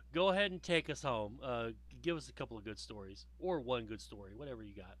 So go ahead and take us home. Give us a couple of good stories, or one good story, whatever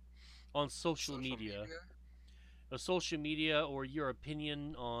you got, on social media. Social media, or your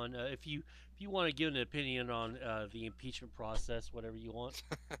opinion on if you want to give an opinion on the impeachment process, whatever you want.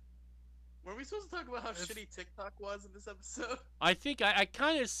 Were we supposed to talk about how It's- shitty TikTok was in this episode? I think I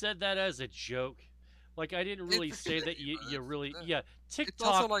kind of said that as a joke. Like, I didn't really It's say that shitty, you but really it's yeah. it's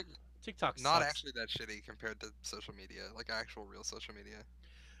also TikTok like TikTok not sucks. actually that shitty compared to social media, like actual real social media.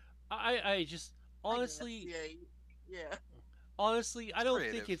 I just I guess, honestly yeah. honestly I It's don't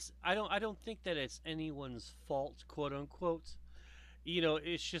think creative. it's I don't think that it's anyone's fault, quote unquote.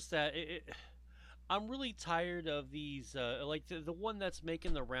 It's just that I'm really tired of these like the one that's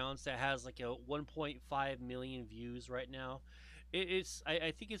making the rounds that has like a 1.5 million views right now.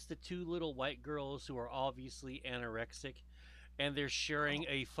 I think it's the two little white girls who are obviously anorexic, and they're sharing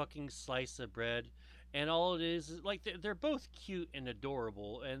Oh. a fucking slice of bread, and all it is like they're both cute and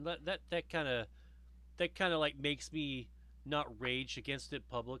adorable, and that kind of like makes me not rage against it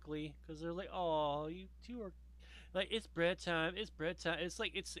publicly, because they're like, oh, you two are like, it's bread time, it's bread time. It's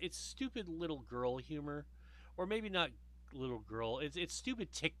like it's stupid little girl humor, or maybe not little girl. It's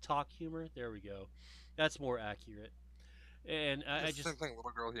stupid TikTok humor. There we go, that's more accurate. And I It's the just same thing, little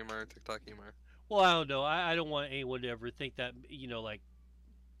girl humor, TikTok humor. well, I don't know. I don't want anyone to ever think that like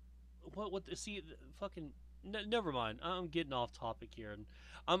see fucking never mind. I'm getting off topic here, and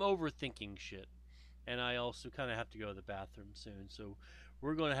I'm overthinking shit. And I also kind of have to go to the bathroom soon, so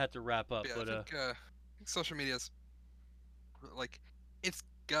we're going to have to wrap up. Yeah, But I think social media's like it's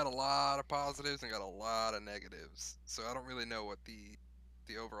got a lot of positives and got a lot of negatives. So I don't really know what the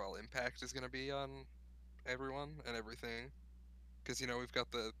overall impact is going to be on everyone and everything, because we've got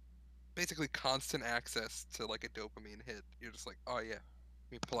the basically constant access to like a dopamine hit. You're just like, oh yeah,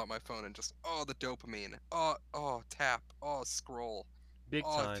 let me pull out my phone and just the dopamine. Oh tap. Oh scroll. Big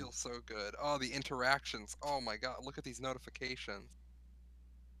Oh, it time. feels so good. Oh, the interactions. Oh my god, look at these notifications.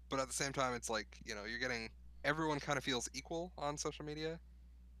 But at the same time, it's like, you're getting everyone kind of feels equal on social media.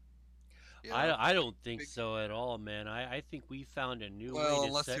 I Like don't think big. so at all, man. I think we found a new way Well, to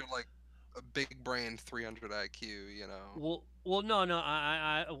unless set. you're like a big brain 300 IQ. Well, no, no.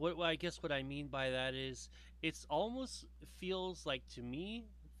 What I guess what I mean by that is, it's almost feels like to me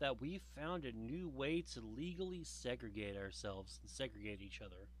that we found a new way to legally segregate ourselves and segregate each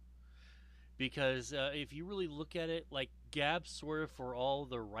other. Because if you really look at it, like Gab's sort of for all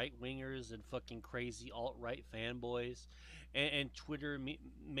the right wingers and fucking crazy alt right fanboys, and Twitter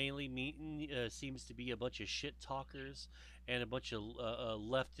seems to be a bunch of shit talkers and a bunch of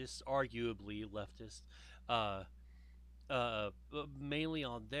leftists, arguably leftists, uh, mainly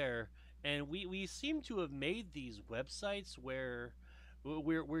on there. And we seem to have made these websites where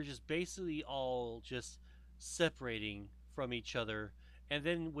we're just basically all just separating from each other, and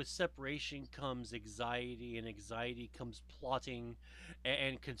then with separation comes anxiety, and anxiety comes plotting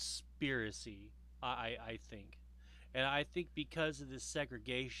and conspiracy. I think, and I think because of this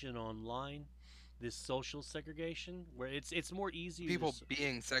segregation online, this social segregation, where it's more easy to People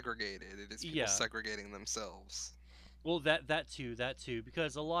being segregated, it is people yeah. segregating themselves. Well, that too,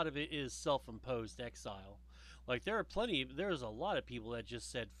 because a lot of it is self-imposed exile. Like there's a lot of people that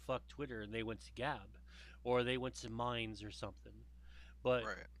just said fuck Twitter and they went to Gab, or they went to Minds or something. But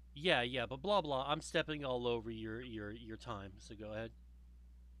Right. yeah, but blah blah. I'm stepping all over your time, so go ahead.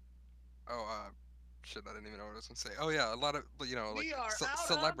 Oh, shit, I didn't even know what I was gonna say. Oh yeah, a lot of like We are out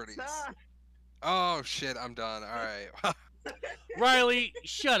celebrities. of time. Oh shit, I'm done. All right. Riley,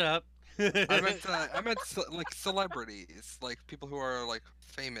 shut up. Like celebrities, like people who are like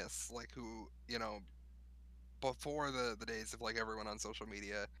famous, like who before the days of like everyone on social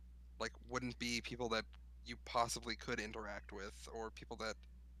media, like wouldn't be people that you possibly could interact with, or people that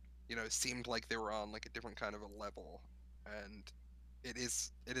seemed like they were on like a different kind of a level. And it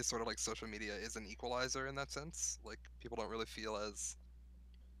is sort of like social media is an equalizer in that sense. Like people don't really feel as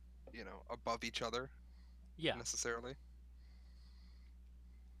above each other Yeah. necessarily.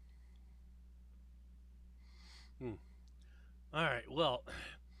 Hmm. All right. Well,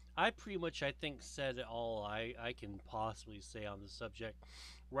 I pretty much I think said all I can possibly say on the subject.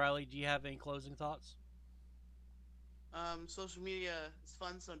 Riley, do you have any closing thoughts? Social media is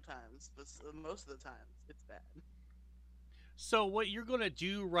fun sometimes, but most of the times it's bad. So what you're gonna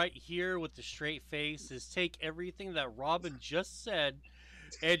do right here with the straight face is take everything that Robin just said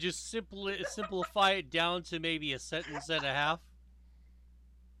and just simplify it down to maybe a sentence and a half.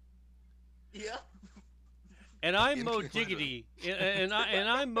 Yeah. And I'm In conclusion, moediggity, and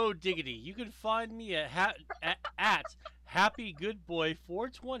I'm moediggity. You can find me at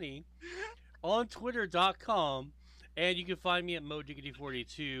happygoodboy420 on twitter.com, and you can find me at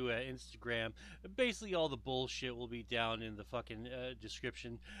moediggity42 at Instagram. Basically all the bullshit will be down in the fucking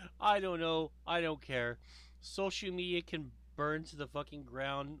description. I don't know, I don't care. Social media can burn to the fucking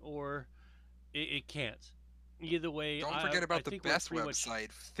ground, or it can't. Either way, don't I forget I about the think we're best pretty much. website,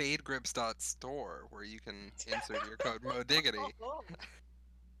 fadegrips.store, where you can insert your code moediggity.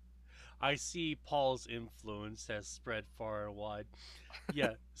 I see Paul's influence has spread far and wide.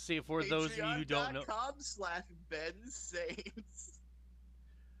 Yeah, see, for those of you who don't know, Patreon.com/Ben Saints.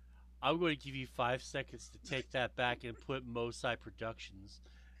 I'm going to give you 5 seconds to take that back and put Mosai Productions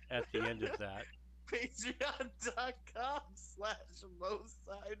at the end of that.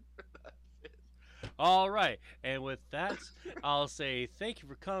 Patreon.com/Moside. All right, and with that, I'll say thank you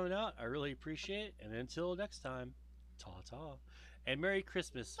for coming out. I really appreciate it, and until next time, ta ta, and Merry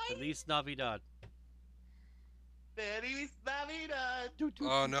Christmas, Bye. Feliz Navidad. Feliz Navidad.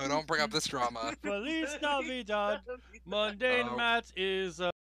 Oh no, don't bring up this drama. Feliz Navidad. Mundane Oh. Matt is